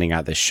we were planning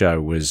out this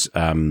show was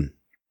I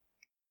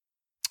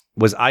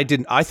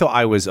thought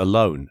I was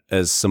alone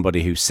as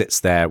somebody who sits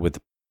there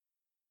with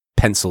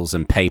pencils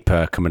and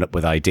paper coming up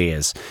with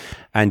ideas,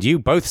 and you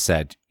both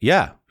said,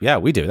 yeah,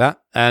 we do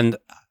that. And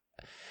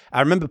I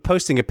remember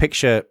posting a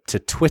picture to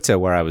Twitter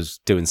where I was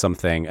doing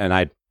something and I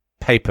had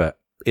paper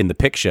in the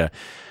picture,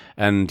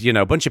 and you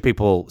know, a bunch of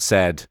people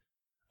said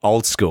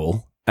old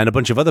school, and a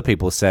bunch of other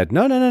people said,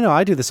 no,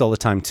 I do this all the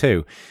time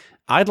too.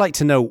 I'd like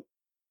to know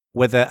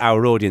whether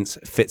our audience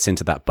fits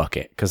into that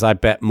bucket, because I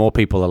bet more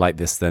people are like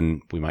this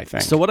than we might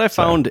think. So what I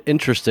found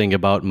interesting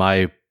about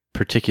my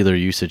particular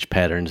usage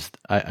patterns,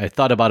 I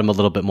thought about them a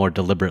little bit more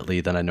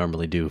deliberately than I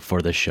normally do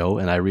for this show,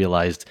 and I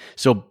realized,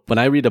 so when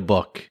I read a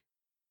book,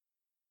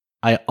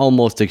 I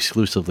almost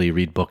exclusively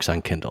read books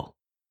on Kindle.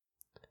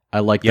 I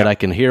like that I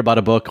can hear about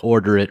a book,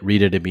 order it,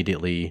 read it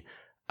immediately.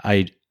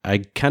 I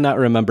cannot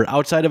remember,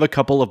 outside of a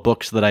couple of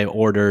books that I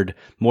ordered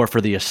more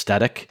for the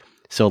aesthetic.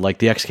 So like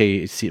the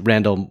XK,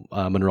 Randall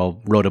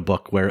Monroe wrote a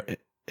book where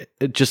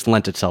it just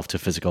lent itself to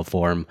physical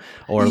form.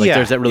 Or like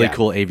there's that really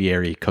cool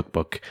aviary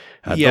cookbook.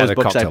 Those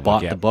books I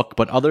bought the book,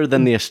 but other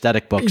than the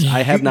aesthetic books,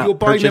 I have not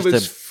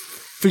purchased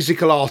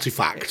physical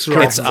artifacts.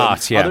 Right? It's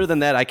art, Other than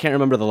that, I can't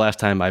remember the last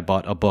time I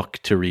bought a book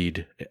to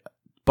read.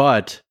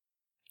 But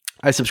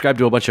I subscribe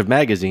to a bunch of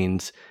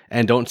magazines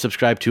and don't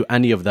subscribe to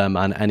any of them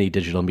on any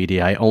digital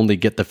media. I only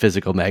get the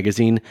physical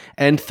magazine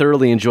and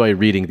thoroughly enjoy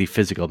reading the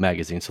physical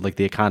magazine. So like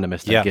The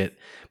Economist I get,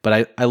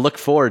 but I look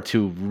forward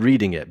to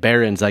reading it.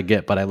 Barron's I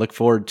get, but I look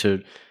forward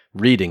to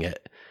reading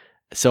it.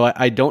 So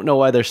I don't know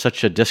why there's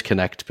such a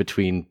disconnect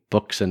between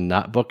books and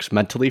not books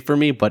mentally for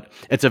me, but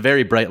it's a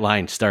very bright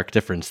line, stark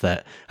difference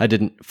that I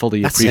didn't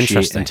fully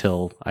appreciate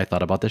until I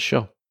thought about this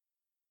show.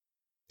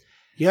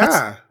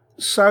 Yeah.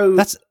 So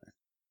that's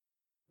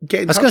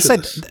get in touch with us.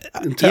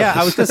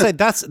 I was going to say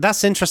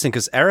that's interesting,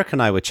 because Eric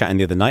and I were chatting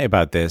the other night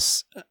about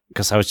this,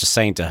 because I was just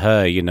saying to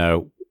her, you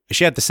know,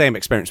 she had the same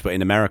experience, but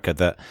in America.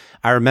 That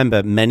I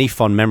remember many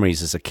fond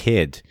memories as a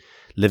kid,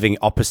 living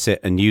opposite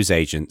a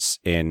newsagent's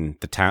in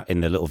the town,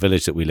 in the little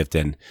village that we lived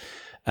in,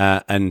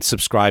 and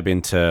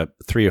subscribing to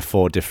 3 or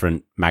 4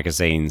 different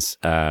magazines,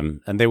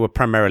 and they were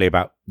primarily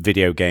about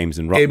video games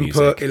and rock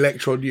music. Input,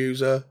 Electron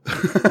User.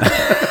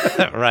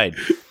 Right.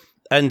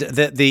 And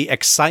the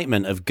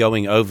excitement of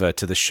going over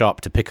to the shop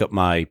to pick up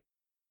my,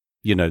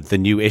 the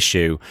new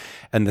issue,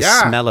 and the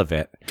smell of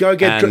it. Go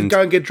and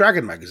get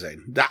Dragon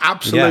magazine.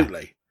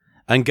 Absolutely.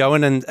 Yeah. And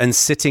going and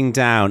sitting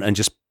down and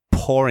just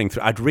pouring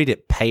through. I'd read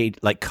it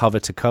like cover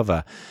to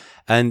cover.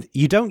 And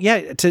you don't,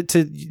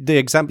 to the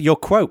example, your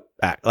quote,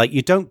 like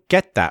you don't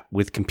get that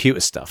with computer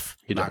stuff.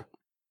 You don't.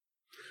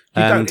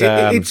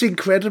 It's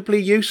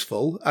incredibly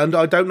useful, and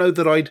I don't know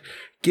that I'd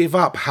give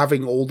up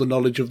having all the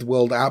knowledge of the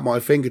world at my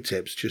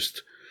fingertips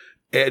just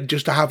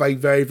to have a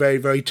very, very,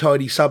 very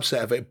tiny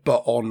subset of it,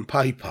 but on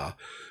paper.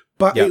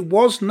 But it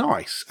was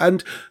nice,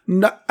 and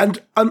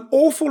an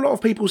awful lot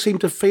of people seem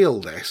to feel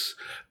this,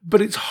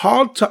 but it's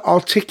hard to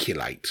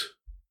articulate.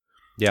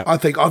 Yeah, I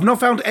think I've not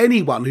found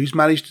anyone who's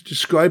managed to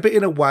describe it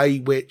in a way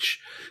which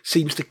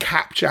seems to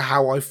capture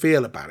how I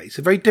feel about it. It's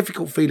a very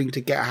difficult feeling to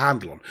get a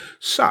handle on.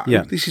 So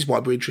this is why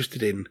we're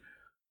interested in,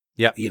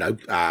 the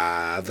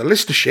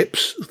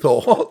listenership's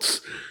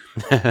thoughts.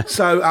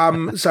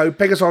 So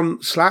ping us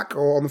on Slack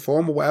or on the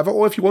forum or whatever,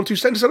 or if you want to,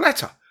 send us a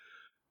letter.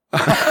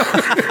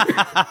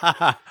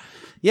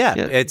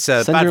 It's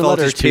a Send Bad your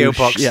letter Voltage to PO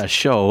Box.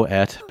 show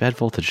at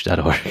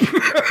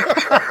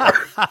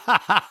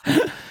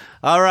badvoltage.org.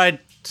 All right.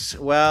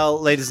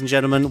 Well, ladies and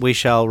gentlemen, we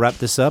shall wrap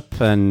this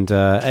up. And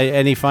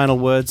any final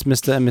words,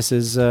 Mr. and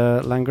Mrs.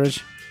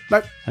 Langridge?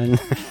 No.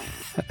 And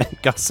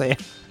Garcia?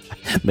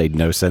 Made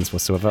no sense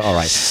whatsoever. All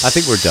right. I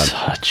think we're done.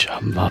 Such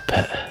a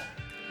muppet.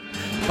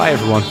 Bye,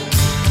 everyone.